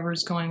to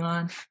whatever's going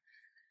on.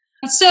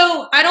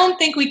 So I don't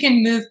think we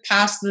can move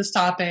past this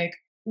topic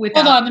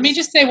without... Hold on, let me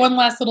just say one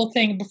last little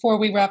thing before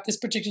we wrap this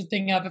particular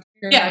thing up. If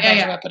you're about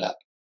to wrap it up.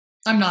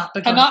 I'm not.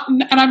 But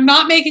I'm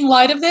not making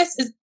light of this,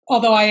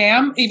 although I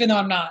am, even though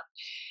I'm not.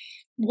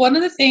 One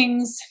of the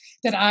things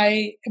that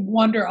I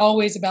wonder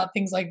always about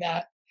things like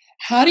that,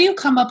 how do you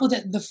come up with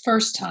it the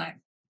first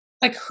time?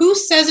 Like, who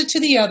says it to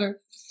the other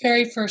the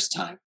very first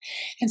time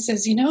and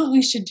says, you know what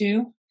we should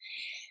do?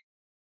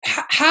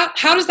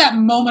 How does that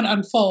moment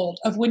unfold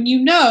of when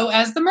you know,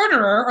 as the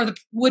murderer or the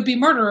would-be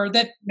murderer,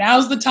 that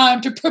now's the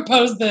time to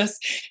propose this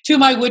to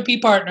my would-be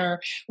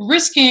partner,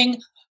 risking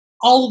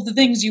all of the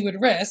things you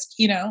would risk,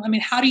 you know? I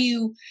mean, how do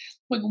you,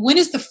 when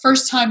is the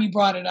first time you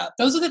brought it up?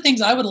 Those are the things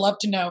I would love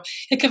to know.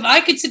 Like, if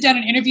I could sit down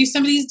and interview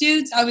some of these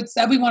dudes,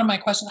 that'd be one of my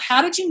questions.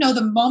 How did you know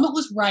the moment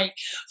was right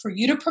for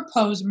you to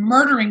propose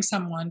murdering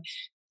someone,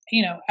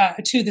 you know,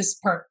 to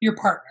your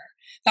partner?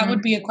 That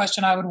would be a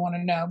question I would want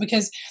to know,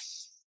 because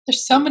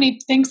there's so many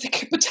things that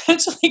could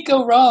potentially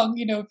go wrong.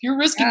 You know, if you're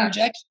risking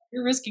rejection,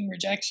 you're risking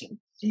rejection.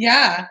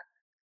 Yeah.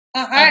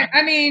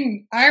 I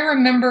mean, I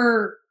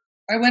remember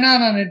I went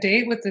out on a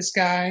date with this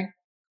guy,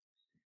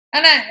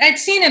 and I'd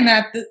seen him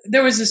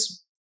there was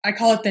this, I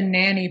call it the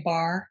nanny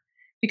bar,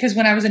 because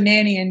when I was a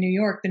nanny in New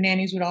York, the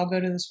nannies would all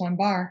go to this one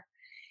bar.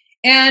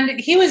 And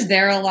he was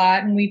there a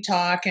lot, and we'd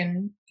talk,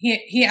 and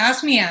he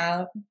asked me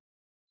out.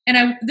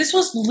 And this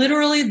was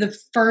literally the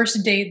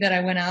first date that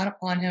I went out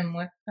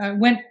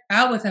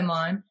with him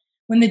on.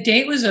 When the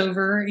date was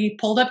over, he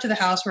pulled up to the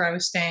house where I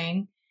was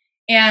staying,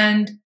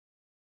 and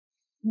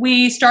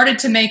we started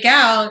to make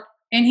out,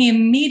 and he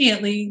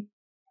immediately,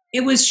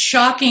 it was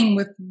shocking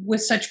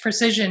with such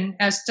precision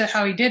as to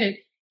how he did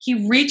it.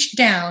 He reached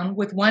down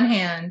with one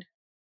hand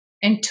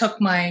and took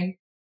my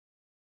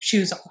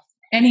shoes off,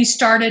 and he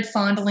started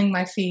fondling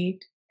my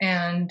feet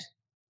and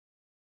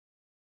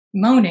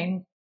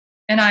moaning.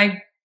 And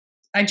I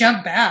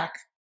jumped back,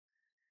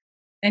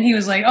 and he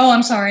was like, oh,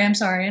 I'm sorry.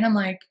 And I'm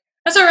like,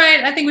 that's all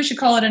right. I think we should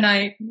call it a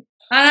night. And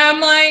I'm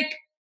like,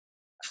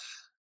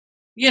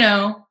 you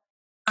know,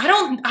 I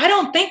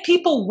don't think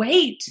people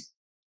wait.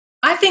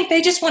 I think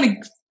they just want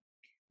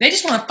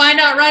to find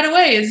out right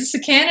away. Is this a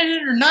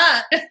candidate or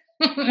not?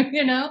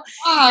 You know?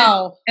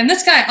 Wow. And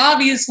this guy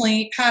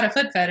obviously had a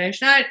foot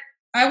fetish. I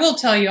will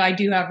tell you, I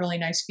do have really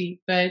nice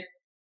feet, but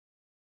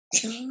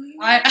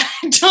I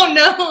don't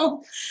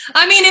know.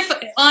 I mean, if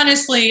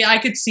honestly, I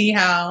could see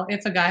how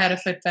if a guy had a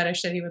foot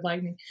fetish that he would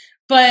like me,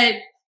 but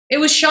it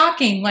was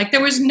shocking. Like,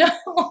 there was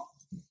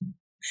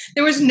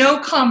no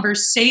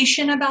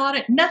conversation about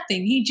it.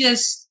 Nothing.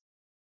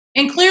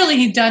 And clearly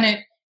he'd done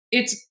it.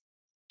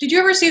 Did you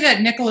ever see that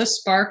Nicholas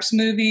Sparks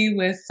movie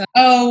with,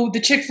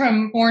 the chick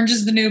from Orange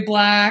is the New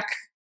Black?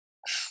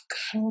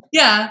 Oh, God.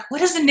 Yeah.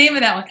 What is the name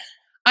of that one?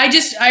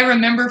 I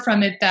remember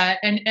from it that,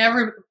 and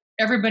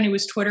everybody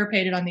was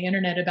Twitter-pated on the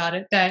internet about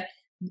it, that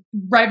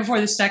right before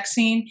the sex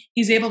scene,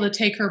 he's able to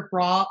take her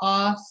bra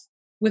off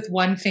with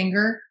one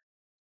finger.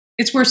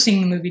 It's worth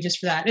seeing the movie just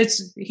for that.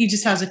 He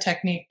just has a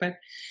technique, but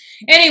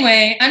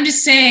anyway, I'm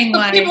just saying,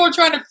 like, people are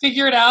trying to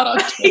figure it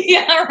out.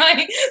 Yeah,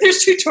 right.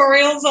 There's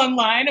tutorials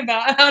online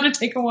about how to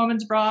take a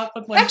woman's bra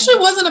off. Actually,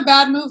 wasn't a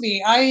bad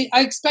movie. I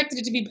expected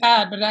it to be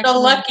bad, but it actually The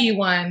Lucky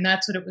One.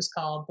 That's what it was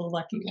called. The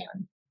Lucky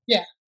One.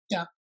 Yeah.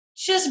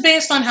 Just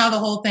based on how the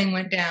whole thing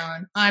went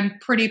down, I'm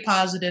pretty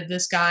positive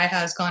this guy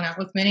has gone out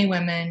with many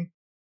women.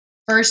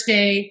 First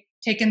date,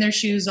 taking their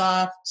shoes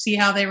off, see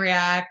how they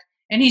react,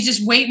 and he's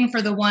just waiting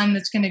for the one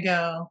that's going to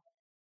go,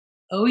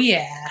 oh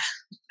yeah,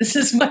 this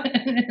is what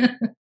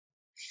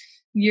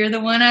you're the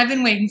one I've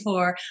been waiting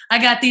for. I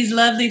got these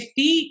lovely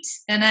feet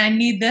and I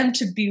need them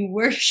to be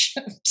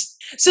worshipped.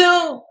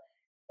 So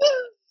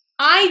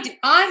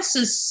I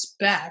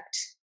suspect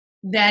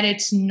that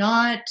it's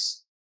not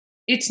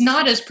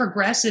as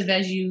progressive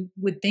as you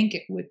would think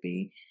it would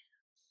be.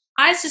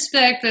 I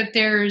suspect that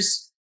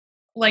there's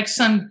like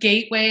some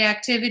gateway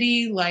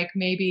activity, like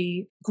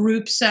maybe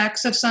group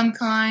sex of some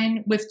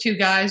kind with two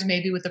guys,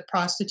 maybe with a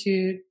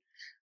prostitute,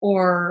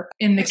 or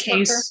in the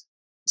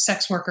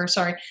sex worker,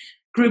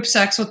 group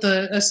sex with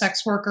a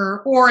sex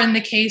worker, or in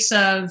the case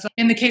of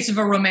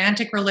a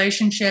romantic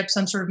relationship,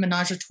 some sort of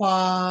menage a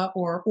trois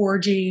or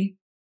orgy,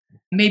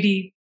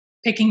 maybe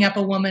picking up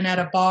a woman at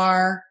a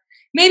bar,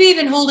 maybe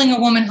even holding a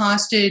woman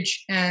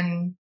hostage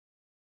and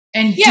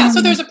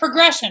so there's a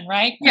progression,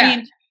 right? Yeah. I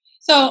mean,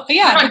 so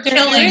yeah, but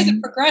there is a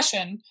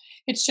progression.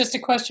 It's just a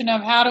question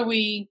of how do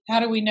we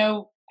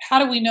know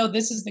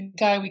this is the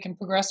guy we can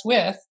progress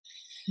with?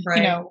 Right.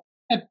 You know,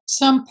 at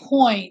some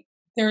point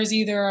there is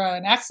either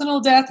an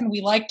accidental death and we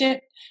liked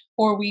it,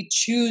 or we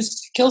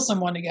choose to kill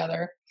someone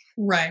together.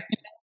 Right.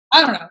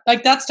 I don't know.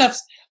 Like that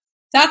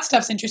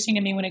stuff's interesting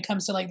to me when it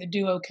comes to like the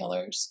duo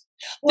killers.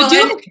 The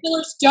duo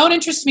killers don't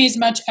interest me as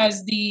much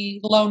as the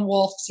lone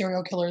wolf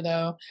serial killer,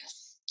 though,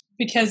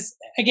 because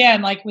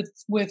again, like with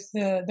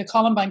the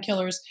Columbine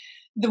killers,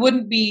 it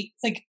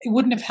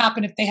wouldn't have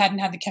happened if they hadn't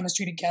had the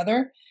chemistry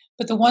together.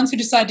 But the ones who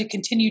decide to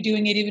continue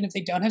doing it, even if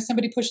they don't have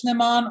somebody pushing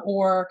them on,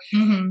 or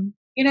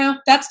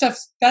that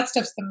stuff's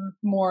the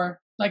more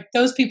like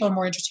those people are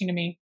more interesting to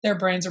me. Their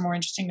brains are more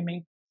interesting to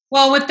me.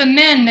 Well, with the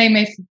men,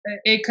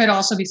 it could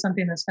also be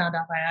something that's found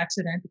out by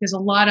accident, because a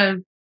lot of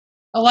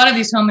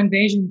these home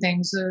invasion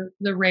things,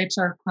 the rapes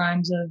are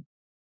crimes of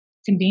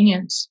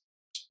convenience.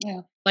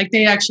 Yeah. Like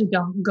they actually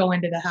don't go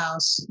into the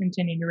house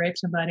intending to rape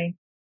somebody.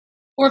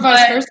 Or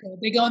vice versa.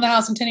 They go in the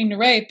house intending to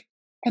rape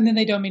and then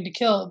they don't mean to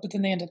kill, but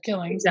then they end up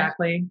killing.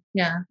 Exactly.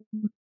 Yeah.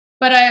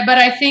 But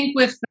I think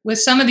with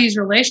some of these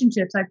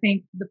relationships, I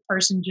think the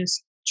person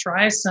just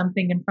tries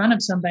something in front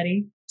of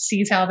somebody,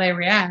 sees how they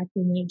react,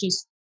 and then it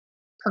just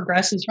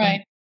progresses.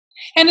 Right.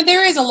 And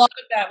there is a lot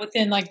of that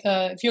within like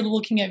if you're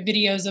looking at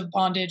videos of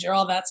bondage or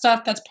all that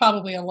stuff, that's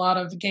probably a lot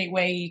of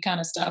gateway kind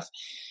of stuff.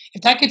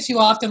 If that gets you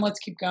off, then let's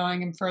keep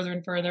going and further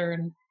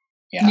and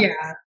yeah.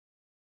 Yeah.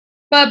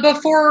 But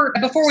before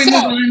we move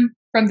on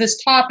from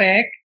this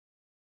topic,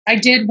 I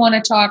did want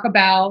to talk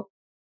about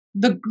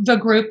the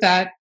group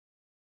that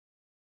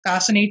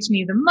fascinates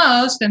me the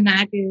most, and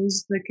that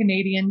is the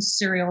Canadian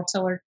serial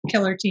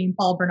killer team,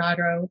 Paul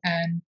Bernardo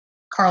and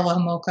Karla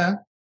Homolka,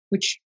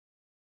 which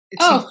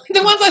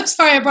the ones I'm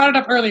sorry, I brought it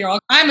up earlier.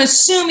 I'm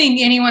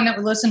assuming anyone that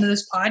would listen to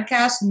this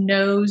podcast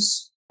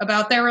knows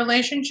about their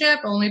relationship,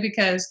 only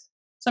because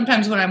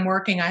sometimes when I'm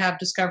working, I have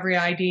Discovery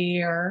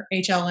ID or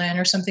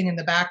HLN or something in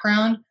the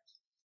background.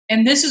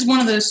 And this is one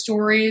of those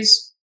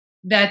stories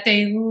that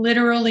they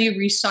literally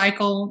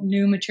recycle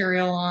new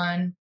material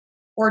on,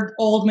 or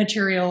old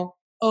material,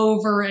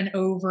 over and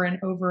over and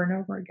over and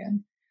over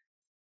again.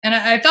 And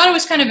I thought it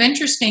was kind of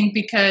interesting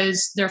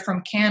because they're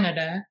from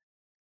Canada.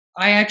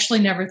 I actually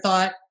never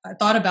thought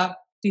about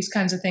these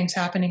kinds of things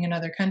happening in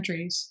other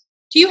countries.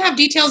 Do you have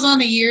details on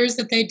the years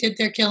that they did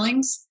their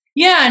killings?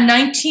 Yeah,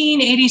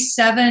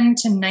 1987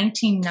 to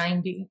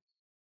 1990.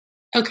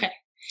 Okay.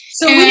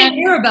 So we didn't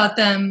hear about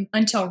them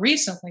until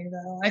recently,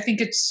 though. I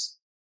think it's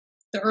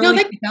the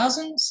early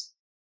 2000s.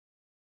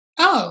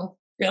 Oh,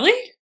 really?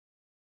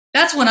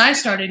 That's when I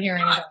started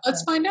hearing about them.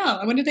 Let's find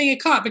out. When did they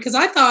get caught? Because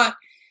I thought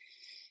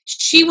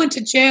she went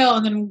to jail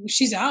and then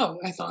she's out,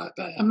 I thought,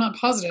 but I'm not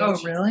positive. Oh,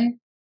 really?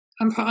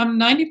 I'm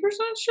 90%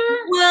 sure.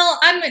 Well,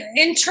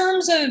 in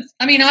terms of,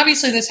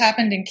 obviously this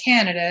happened in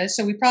Canada,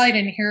 so we probably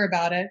didn't hear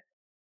about it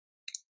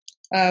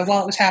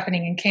while it was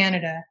happening in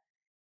Canada.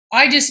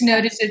 I just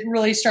noticed it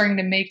really starting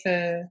to make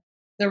the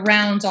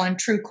rounds on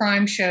true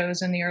crime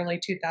shows in the early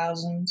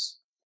 2000s.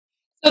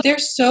 So they're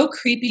so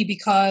creepy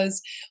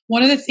because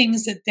one of the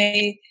things that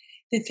they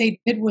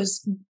did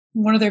was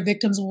one of their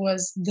victims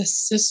was the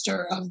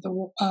sister of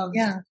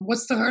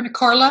what's her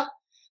Karla,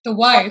 the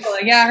wife. Oh,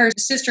 yeah, her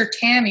sister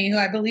Tammy, who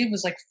I believe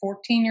was like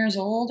 14 years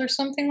old or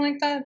something like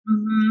that.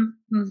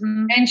 Mm-hmm.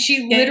 Mm-hmm. And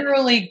she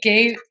literally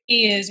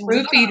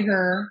roofied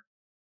her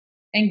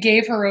and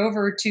gave her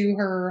over to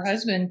her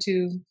husband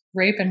to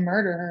rape and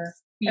murder her.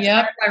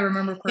 Yep. If I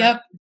remember correctly.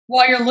 Yep.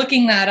 While you're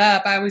looking that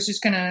up, I was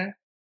just going to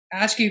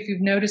ask you if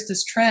you've noticed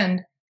this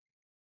trend.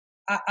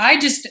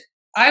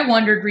 I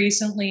wondered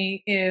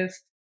recently if,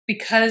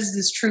 because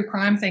this true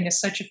crime thing is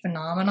such a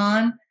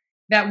phenomenon,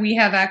 that we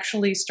have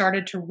actually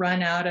started to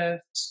run out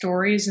of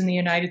stories in the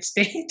United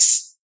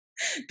States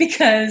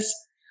because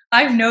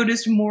I've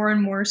noticed more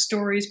and more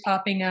stories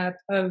popping up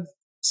of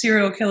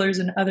serial killers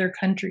in other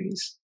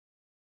countries.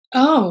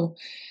 Oh,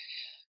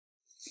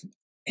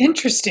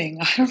 interesting.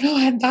 I don't know.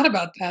 I hadn't thought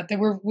about that.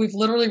 We've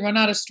literally run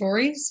out of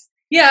stories.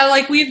 Yeah,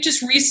 like we've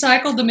just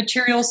recycled the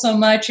material so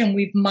much and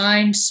we've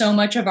mined so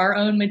much of our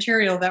own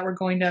material that we're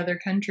going to other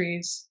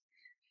countries.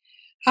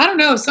 I don't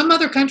know. Some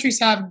other countries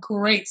have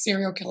great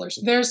serial killers.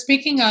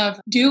 Speaking of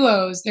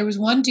duos, there was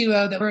one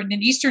duo that were in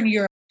Eastern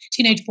Europe,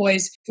 teenage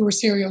boys who were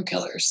serial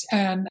killers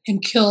and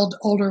killed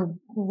older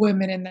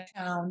women in the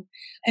town.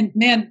 And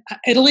man,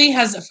 Italy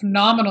has a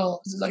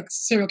phenomenal like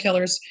serial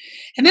killers.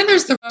 And then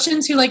there's the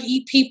Russians who like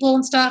eat people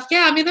and stuff.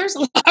 Yeah, I mean, there's a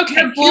lot. Okay,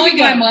 you're blowing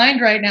my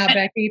mind right now,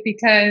 Becky,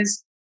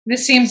 because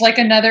this seems like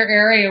another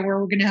area where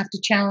we're going to have to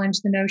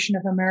challenge the notion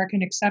of American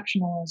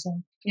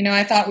exceptionalism. You know,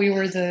 I thought we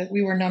were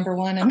number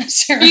one in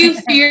this area. Are you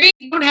fearing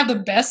you don't have the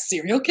best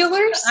serial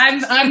killers?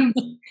 I'm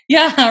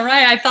yeah,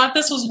 right. I thought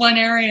this was one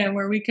area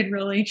where we could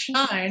really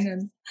shine,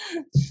 and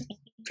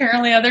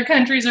apparently other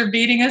countries are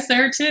beating us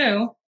there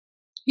too.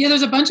 Yeah,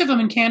 there's a bunch of them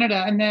in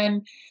Canada, and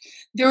then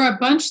there are a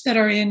bunch that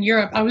are in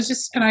Europe. I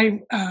was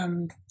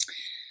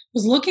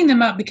looking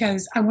them up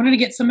because I wanted to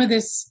get some of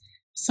this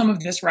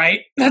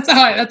right.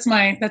 That's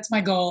my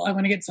goal. I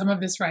want to get some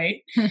of this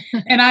right.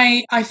 And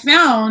I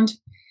found,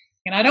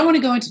 and I don't want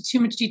to go into too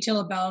much detail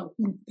about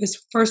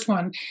this first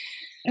one.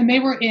 And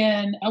they were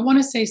in, I want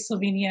to say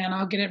Slovenia, and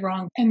I'll get it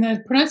wrong. And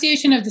the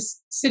pronunciation of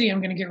this city, I'm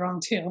going to get wrong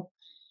too.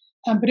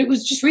 But it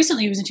was just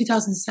recently, it was in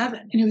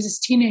 2007, and it was this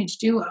teenage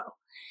duo.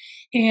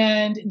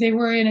 And they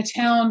were in a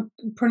town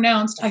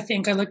pronounced, I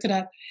think, I looked it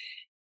up,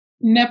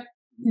 Dnepropetrovsk.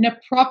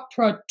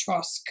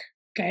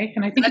 Okay,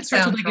 and I think that it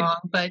starts with wrong,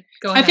 but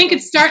go ahead. I think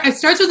it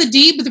starts with a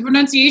D, but the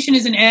pronunciation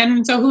is an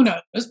N, so who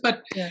knows?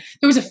 But there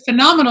was a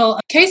phenomenal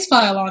case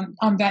file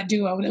on that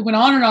duo. It went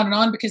on and on and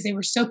on because they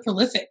were so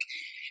prolific,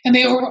 and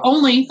they were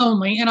only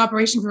in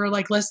operation for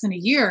like less than a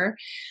year.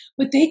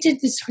 But they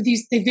did this for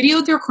these. They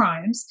videoed their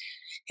crimes,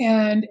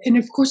 and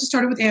of course it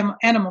started with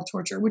animal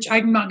torture, which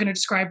I'm not going to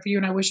describe for you,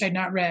 and I wish I'd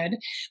not read,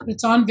 but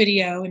it's on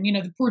video, and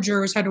the poor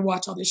jurors had to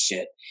watch all this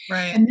shit.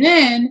 Right. And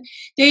then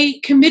they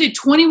committed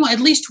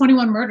at least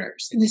 21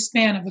 murders in the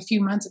span of a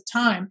few months of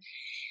time.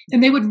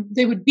 And they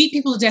would beat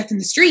people to death in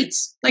the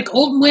streets, like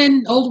old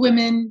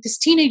women, this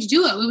teenage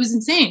duo. It was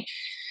insane.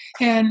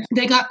 And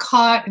they got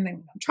caught and they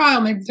went on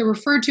trial. And they're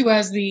referred to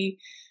as the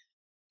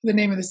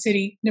name of the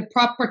city,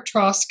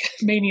 Dnepropetrovsk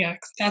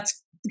maniacs.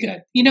 That's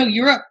good.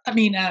 Europe,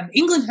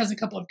 England has a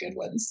couple of good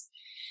ones.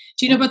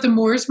 Do you know about the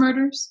Moors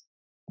murders?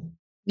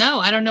 No,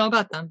 I don't know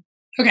about them.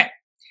 Okay.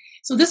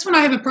 So this one I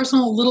have a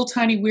personal little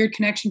tiny weird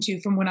connection to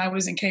from when I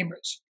was in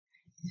Cambridge.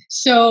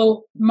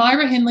 So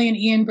Myra Hindley and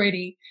Ian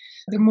Brady,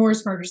 the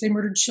Moors murders, they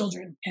murdered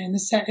children in the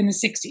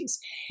 60s.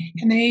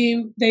 And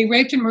they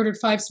raped and murdered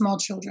 5 small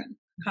children.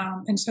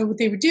 And so what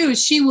they would do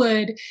is she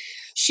would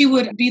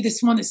be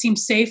this one that seemed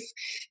safe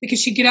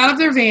because she'd get out of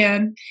their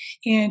van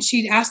and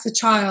she'd ask the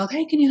child,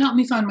 "Hey, can you help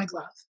me find my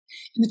glove?"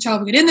 And the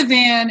child would get in the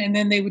van, and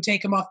then they would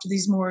take them off to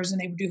these moors, and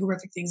they would do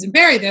horrific things and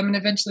bury them. And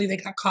eventually they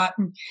got caught.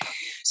 And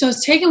so I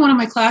was taking one of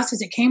my classes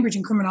at Cambridge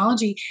in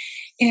criminology,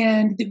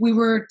 and they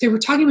were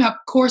talking about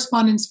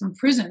correspondence from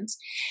prisons.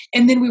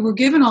 And then we were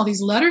given all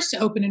these letters to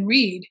open and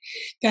read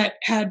that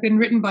had been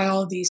written by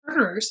all of these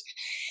murderers.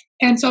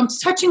 And so I'm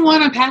touching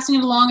one, I'm passing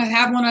it along, I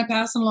have one, I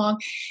pass it along.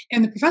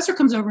 And the professor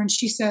comes over and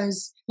she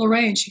says,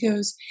 Lorraine, she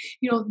goes,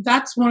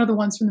 that's one of the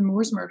ones from the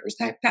Moors murders.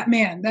 That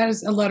man, that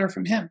is a letter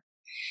from him.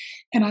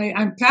 And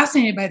I'm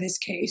fascinated by this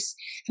case.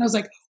 And I was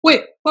like,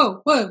 wait,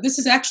 whoa, this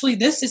is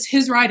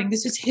his writing.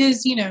 This is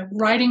his,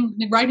 writing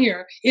right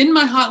here in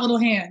my hot little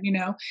hand,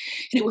 And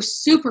it was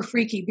super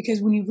freaky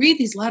because when you read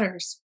these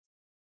letters,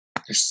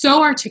 they're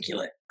so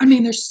articulate.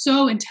 They're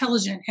so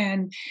intelligent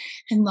and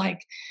like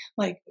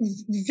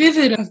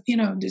vivid of,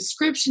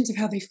 descriptions of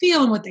how they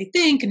feel and what they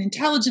think and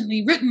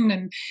intelligently written.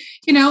 And,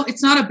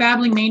 it's not a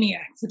babbling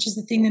maniac, which is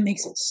the thing that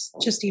makes it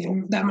just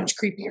even that much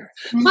creepier.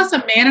 Mm-hmm. Plus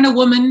a man and a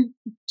woman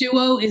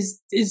duo is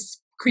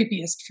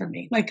creepiest for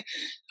me. Like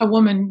a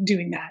woman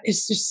doing that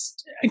is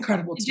just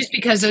incredible. Just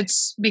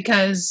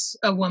because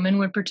a woman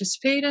would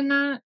participate in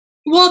that?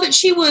 Well, that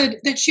she would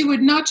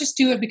not just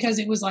do it because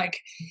it was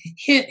like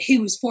he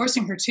was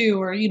forcing her to,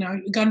 or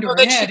gun to her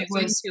head.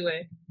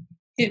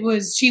 It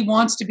was she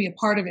wants to be a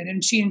part of it,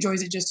 and she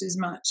enjoys it just as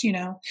much,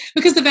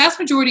 because the vast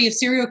majority of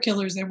serial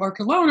killers that work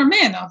alone are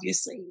men,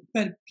 obviously,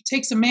 but it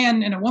takes a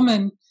man and a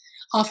woman,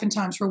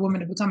 oftentimes, for a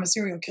woman to become a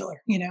serial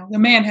killer. The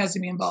man has to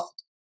be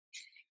involved.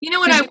 You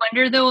know what I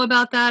wonder though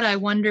about that?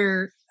 I've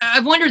wondered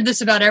this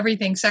about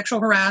everything,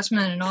 sexual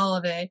harassment and all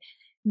of it,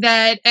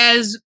 that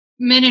as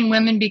men and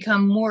women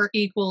become more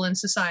equal in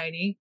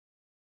society,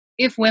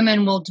 if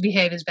women will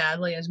behave as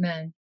badly as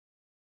men.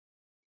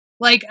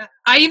 Like,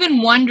 I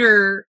even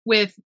wonder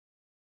with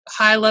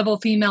high-level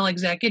female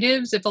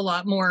executives if a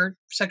lot more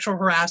sexual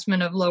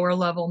harassment of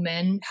lower-level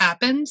men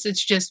happens.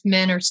 It's just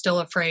men are still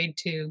afraid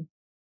to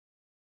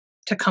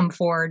come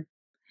forward.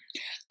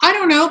 I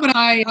don't know, but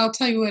I'll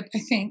tell you what I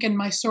think, and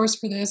my source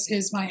for this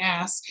is my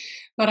ass.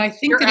 But I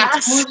think Your that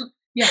ass? it's more,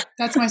 yeah,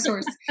 that's my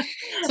source.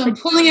 So I'm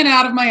pulling it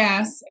out of my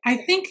ass. I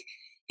think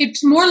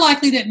it's more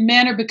likely that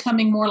men are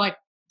becoming more like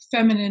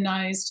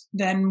feminine-ized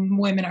than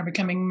women are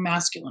becoming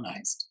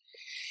masculinized.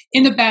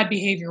 In the bad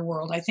behavior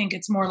world, I think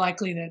it's more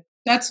likely that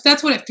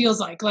that's what it feels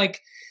like. Like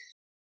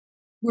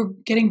we're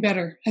getting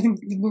better. I think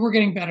we're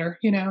getting better,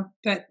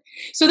 But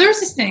so there's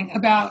this thing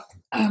about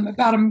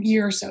a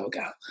year or so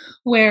ago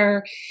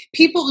where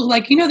people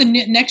like,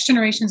 the next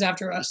generations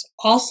after us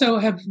also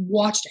have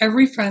watched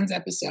every Friends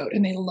episode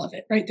and they love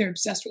it, right? They're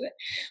obsessed with it,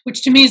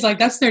 which to me is like,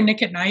 that's their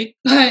Nick at Night.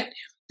 But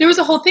there was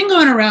a whole thing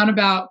going around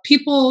about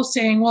people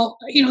saying, well,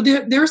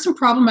 there are some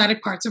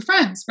problematic parts of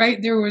Friends,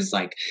 right? There was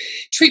like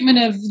treatment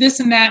of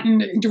this and that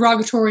and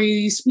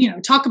derogatory,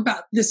 talk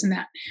about this and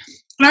that.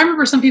 And I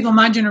remember some people in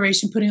my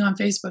generation putting on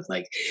Facebook,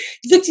 like,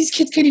 look, these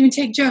kids can't even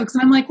take jokes.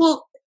 And I'm like,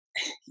 well,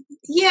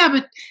 yeah,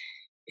 but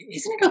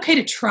isn't it okay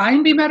to try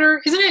and be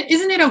better?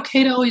 Isn't it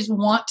okay to always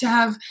want to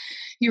have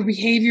your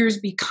behaviors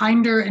be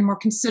kinder and more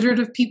considerate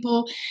of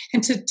people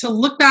and to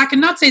look back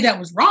and not say that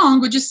was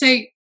wrong, but just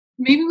say,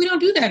 maybe we don't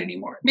do that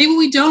anymore. Maybe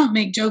we don't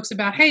make jokes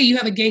about, hey, you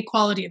have a gay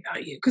quality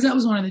about you. Because that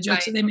was one of the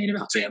jokes that they made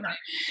about Chandler.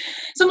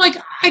 So I'm like,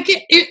 I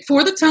get it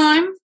for the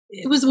time.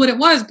 It was what it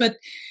was, but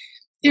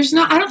I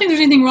don't think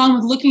there's anything wrong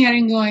with looking at it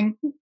and going,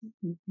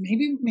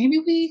 maybe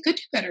we could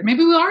do better.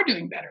 Maybe we are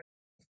doing better.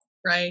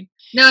 Right.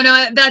 No,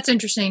 that's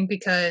interesting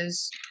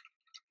because,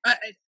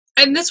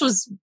 and this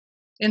was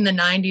in the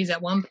 90s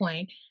at one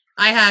point,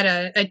 I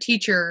had a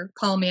teacher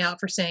call me out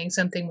for saying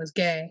something was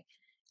gay.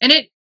 And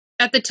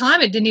at the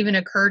time, it didn't even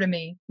occur to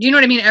me. Do you know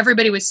what I mean?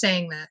 Everybody was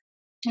saying that.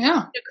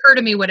 Yeah. It occurred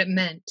to me what it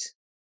meant.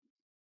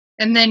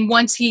 And then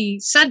once he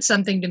said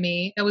something to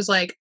me, it was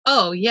like,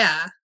 oh,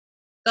 yeah,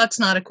 that's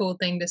not a cool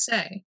thing to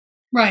say.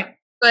 Right.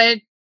 But,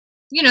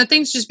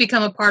 things just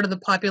become a part of the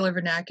popular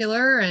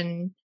vernacular.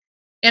 And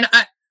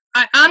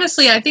I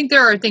honestly, I think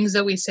there are things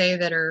that we say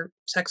that are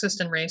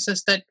sexist and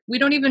racist that we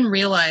don't even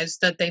realize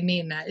that they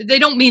mean that. They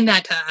don't mean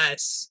that to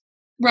us.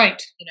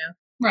 Right.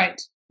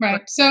 Right.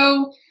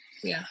 So,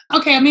 yeah.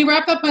 Okay, let me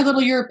wrap up my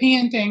little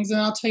European things and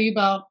I'll tell you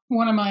about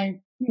one of my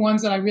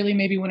ones that I really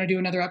maybe want to do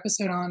another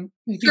episode on.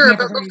 Sure,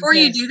 but before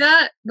you do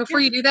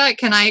that,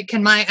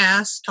 can my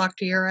ass talk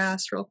to your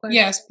ass real quick?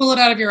 Yes, pull it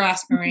out of your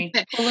ass, Merie.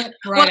 Pull it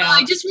right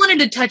out. I just wanted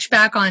to touch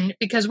back on,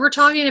 because we're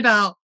talking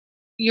about,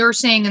 you're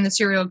saying in the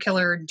serial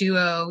killer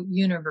duo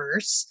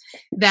universe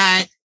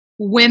that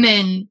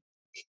women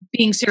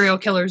being serial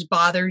killers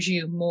bothers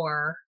you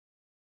more,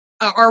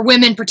 or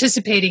women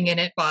participating in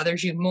it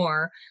bothers you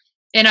more.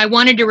 And I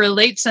wanted to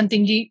relate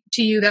something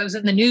to you that was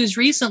in the news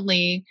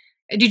recently.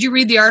 Did you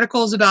read the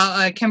articles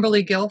about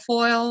Kimberly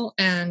Guilfoyle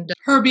and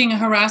her being a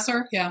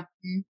harasser? Yeah.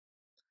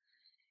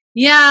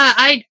 Yeah,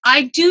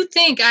 I do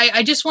think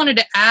I just wanted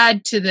to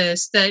add to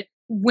this that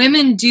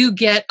women do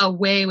get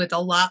away with a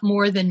lot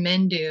more than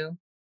men do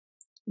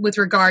with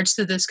regards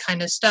to this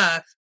kind of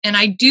stuff. And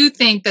I do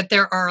think that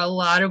there are a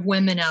lot of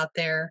women out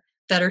there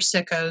that are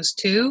sickos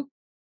too.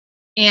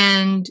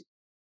 And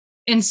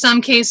in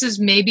some cases,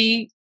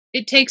 maybe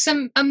it takes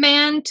a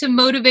man to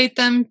motivate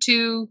them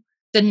to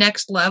the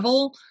next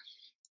level.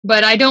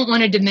 But I don't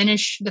want to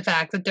diminish the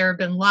fact that there have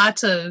been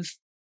lots of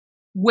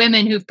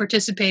women who've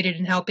participated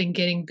in helping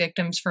getting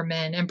victims for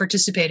men and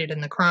participated in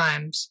the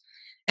crimes.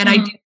 And I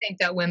do think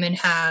that women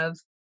have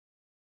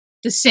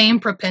the same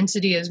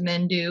propensity as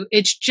men do.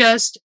 It's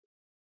just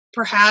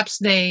perhaps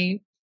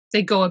they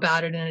go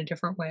about it in a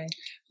different way.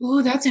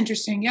 Oh, that's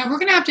interesting. Yeah, we're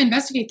going to have to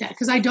investigate that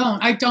because I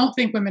don't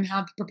think women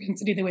have the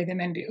propensity the way that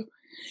men do.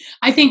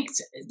 I think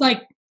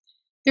like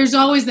there's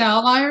always the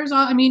outliers.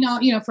 I mean,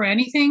 for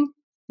anything,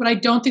 but I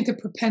don't think the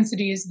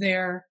propensity is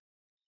there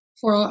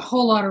for a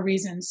whole lot of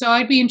reasons. So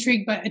I'd be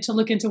intrigued to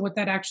look into what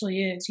that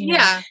actually is.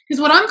 Yeah.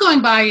 Because what I'm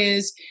going by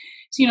is,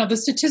 the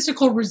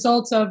statistical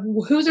results of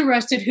who's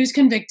arrested, who's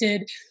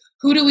convicted,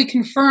 who do we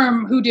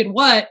confirm who did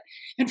what,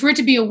 and for it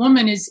to be a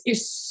woman is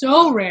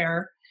so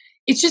rare.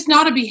 It's just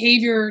not a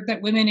behavior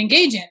that women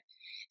engage in.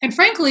 And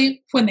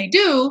frankly, when they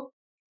do,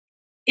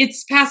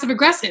 it's passive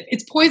aggressive.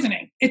 It's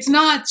poisoning. It's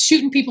not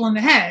shooting people in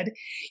the head,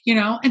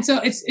 And so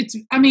it's,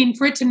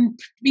 for it to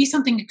be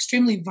something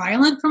extremely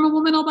violent from a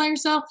woman all by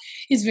herself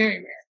is very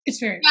rare. It's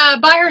very rare. Yeah,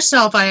 by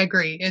herself, I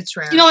agree. It's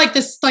rare. Like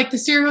the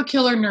serial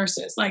killer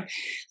nurses, like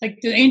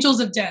the angels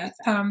of death,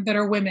 that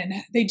are women.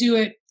 They do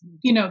it,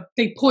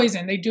 they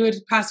poison. They do it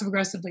passive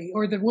aggressively.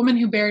 Or the woman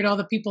who buried all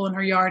the people in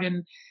her yard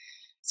in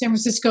San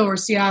Francisco or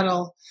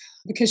Seattle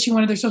because she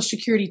wanted their social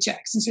security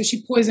checks. And so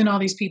she poisoned all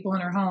these people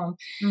in her home.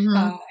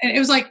 And it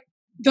was like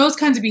those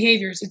kinds of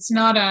behaviors. It's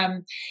not,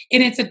 and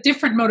it's a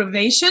different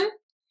motivation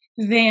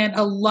than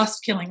a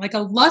lust killing. Like a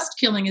lust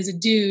killing is a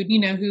dude,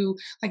 who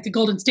like the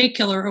Golden State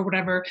Killer or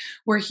whatever,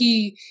 where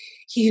he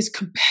is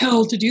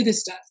compelled to do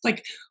this stuff.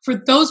 Like for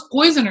those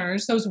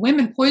poisoners, those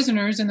women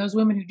poisoners and those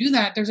women who do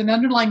that, there's an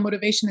underlying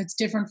motivation that's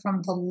different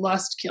from the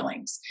lust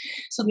killings.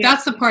 So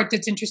that's the part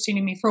that's interesting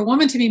to me. For a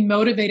woman to be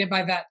motivated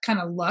by that kind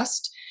of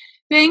lust,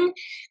 thing.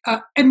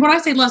 And when I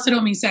say lust, I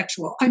don't mean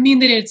sexual. I mean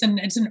that it's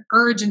an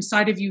urge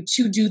inside of you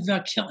to do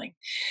the killing.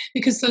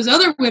 Because those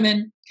other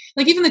women,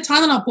 like even the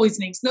Tylenol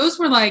poisonings, those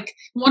were like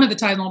one of the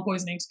Tylenol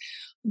poisonings.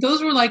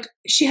 Those were like,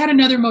 she had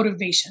another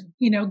motivation,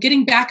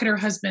 getting back at her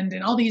husband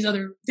and all these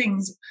other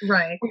things.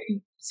 Right.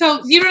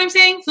 So, you know what I'm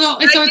saying? So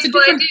it's a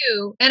different. I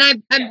do.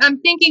 And I'm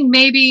thinking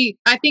maybe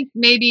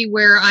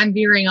where I'm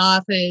veering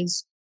off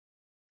is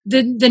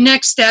the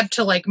next step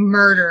to like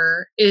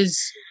murder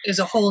is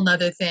a whole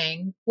nother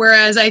thing.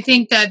 Whereas I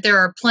think that there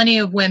are plenty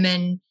of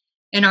women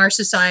in our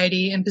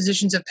society in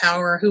positions of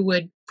power who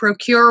would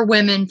procure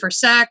women for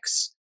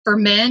sex, for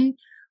men,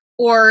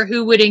 or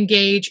who would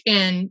engage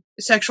in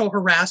sexual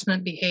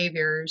harassment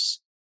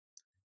behaviors,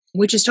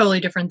 which is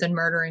totally different than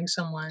murdering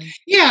someone.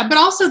 Yeah, but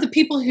also the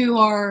people who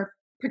are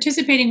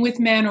participating with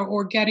men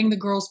or getting the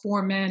girls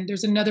for men,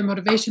 there's another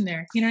motivation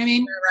there. You know what I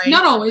mean? Right.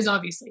 Not always,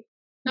 obviously.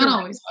 Not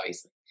always,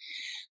 obviously.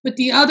 But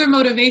the other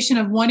motivation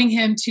of wanting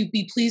him to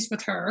be pleased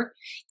with her,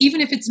 even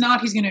if it's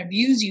not, he's going to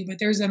abuse you, but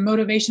there's a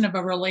motivation of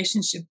a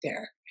relationship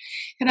there.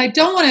 And I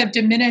don't want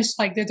to diminish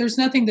like that. There's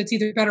nothing that's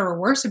either better or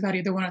worse about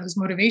either one of those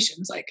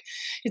motivations. Like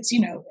it's,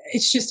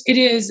 it's just, it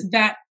is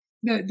that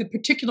the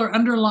particular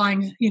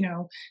underlying,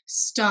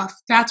 stuff.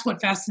 That's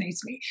what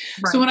fascinates me.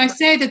 Right. So when I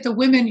say that the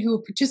women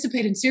who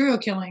participate in serial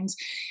killings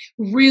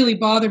really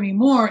bother me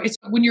more, it's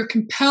when you're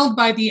compelled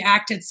by the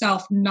act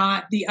itself,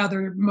 not the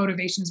other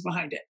motivations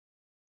behind it.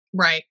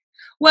 Right.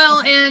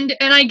 Well, and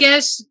I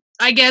guess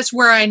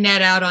where I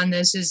net out on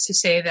this is to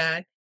say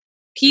that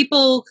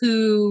people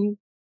who,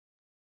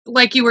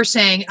 like you were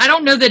saying, I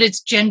don't know that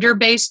it's gender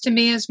based to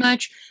me as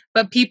much,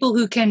 but people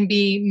who can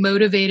be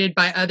motivated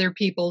by other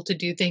people to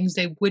do things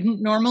they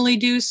wouldn't normally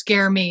do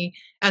scare me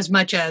as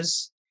much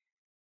as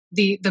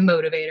the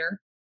motivator.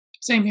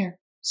 Same here.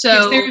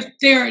 So yes,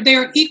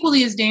 they're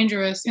equally as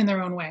dangerous in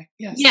their own way.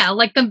 Yes. Yeah,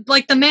 like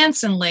the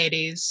Manson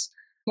ladies,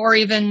 or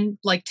even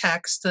like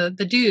Tex, the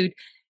dude.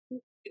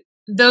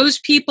 Those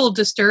people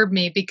disturb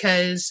me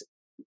because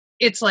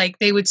it's like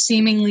they would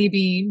seemingly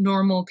be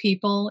normal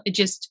people. It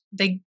just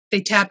they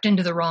tapped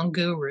into the wrong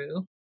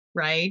guru,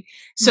 right?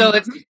 So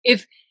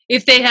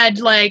if they had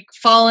like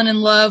fallen in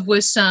love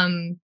with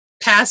some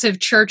passive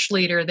church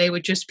leader, they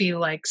would just be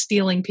like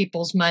stealing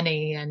people's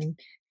money and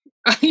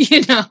but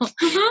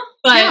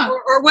yeah.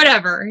 or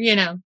whatever,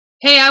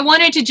 Hey, I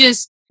wanted to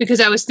just, because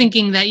I was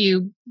thinking that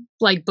you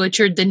like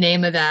butchered the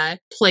name of that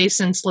place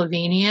in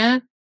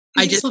Slovenia.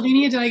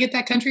 Slovenia? Did I get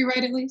that country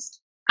right at least?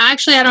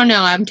 Actually, I don't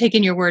know. I'm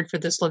taking your word for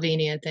the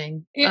Slovenia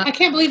thing. I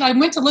can't believe I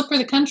went to look for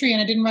the country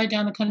and I didn't write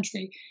down the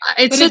country.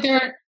 It's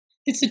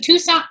the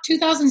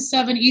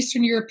 2007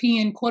 Eastern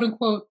European, quote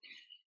unquote,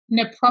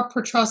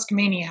 Dnepropetrovsk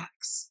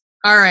maniacs.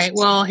 All right.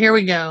 Well, here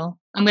we go.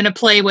 I'm going to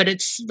play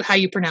how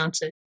you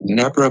pronounce it.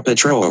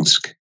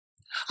 Dnepropetrovsk.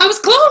 I was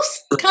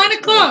close. Kind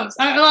of close.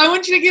 I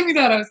want you to give me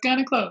that. I was kind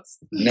of close.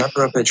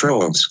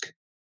 Dnepropetrovsk.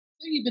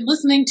 You've been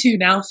listening to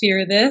Now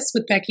Fear This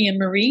with Becky and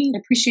Merie. I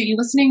appreciate you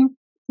listening.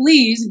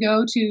 Please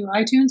go to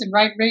iTunes and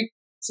rate,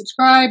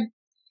 subscribe.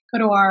 Go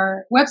to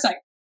our website,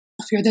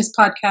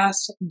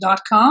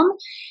 fearthispodcast.com,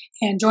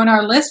 and join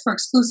our list for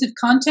exclusive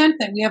content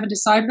that we haven't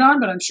decided on,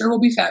 but I'm sure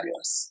will be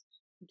fabulous.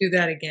 Do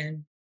that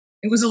again.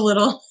 It was a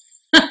little...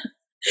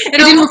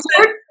 and almost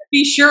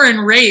be sure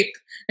and rape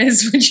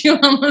is what you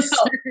almost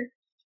said.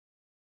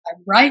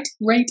 Write,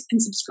 rate,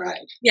 and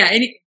subscribe. Yeah,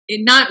 and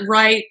not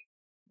write,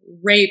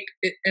 rape,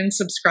 and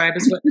subscribe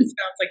is what it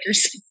sounds like you're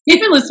saying.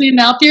 If you're listening,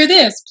 Now Fear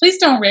This. Please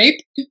don't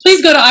rape.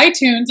 Please go to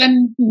iTunes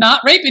and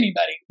not rape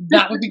anybody.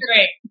 That would be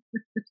great.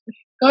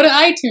 Go to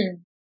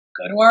iTunes.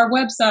 Go to our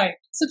website.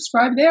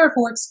 Subscribe there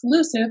for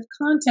exclusive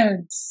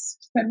content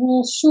that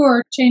will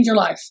sure change your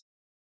life.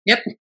 Yep.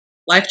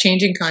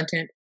 Life-changing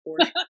content.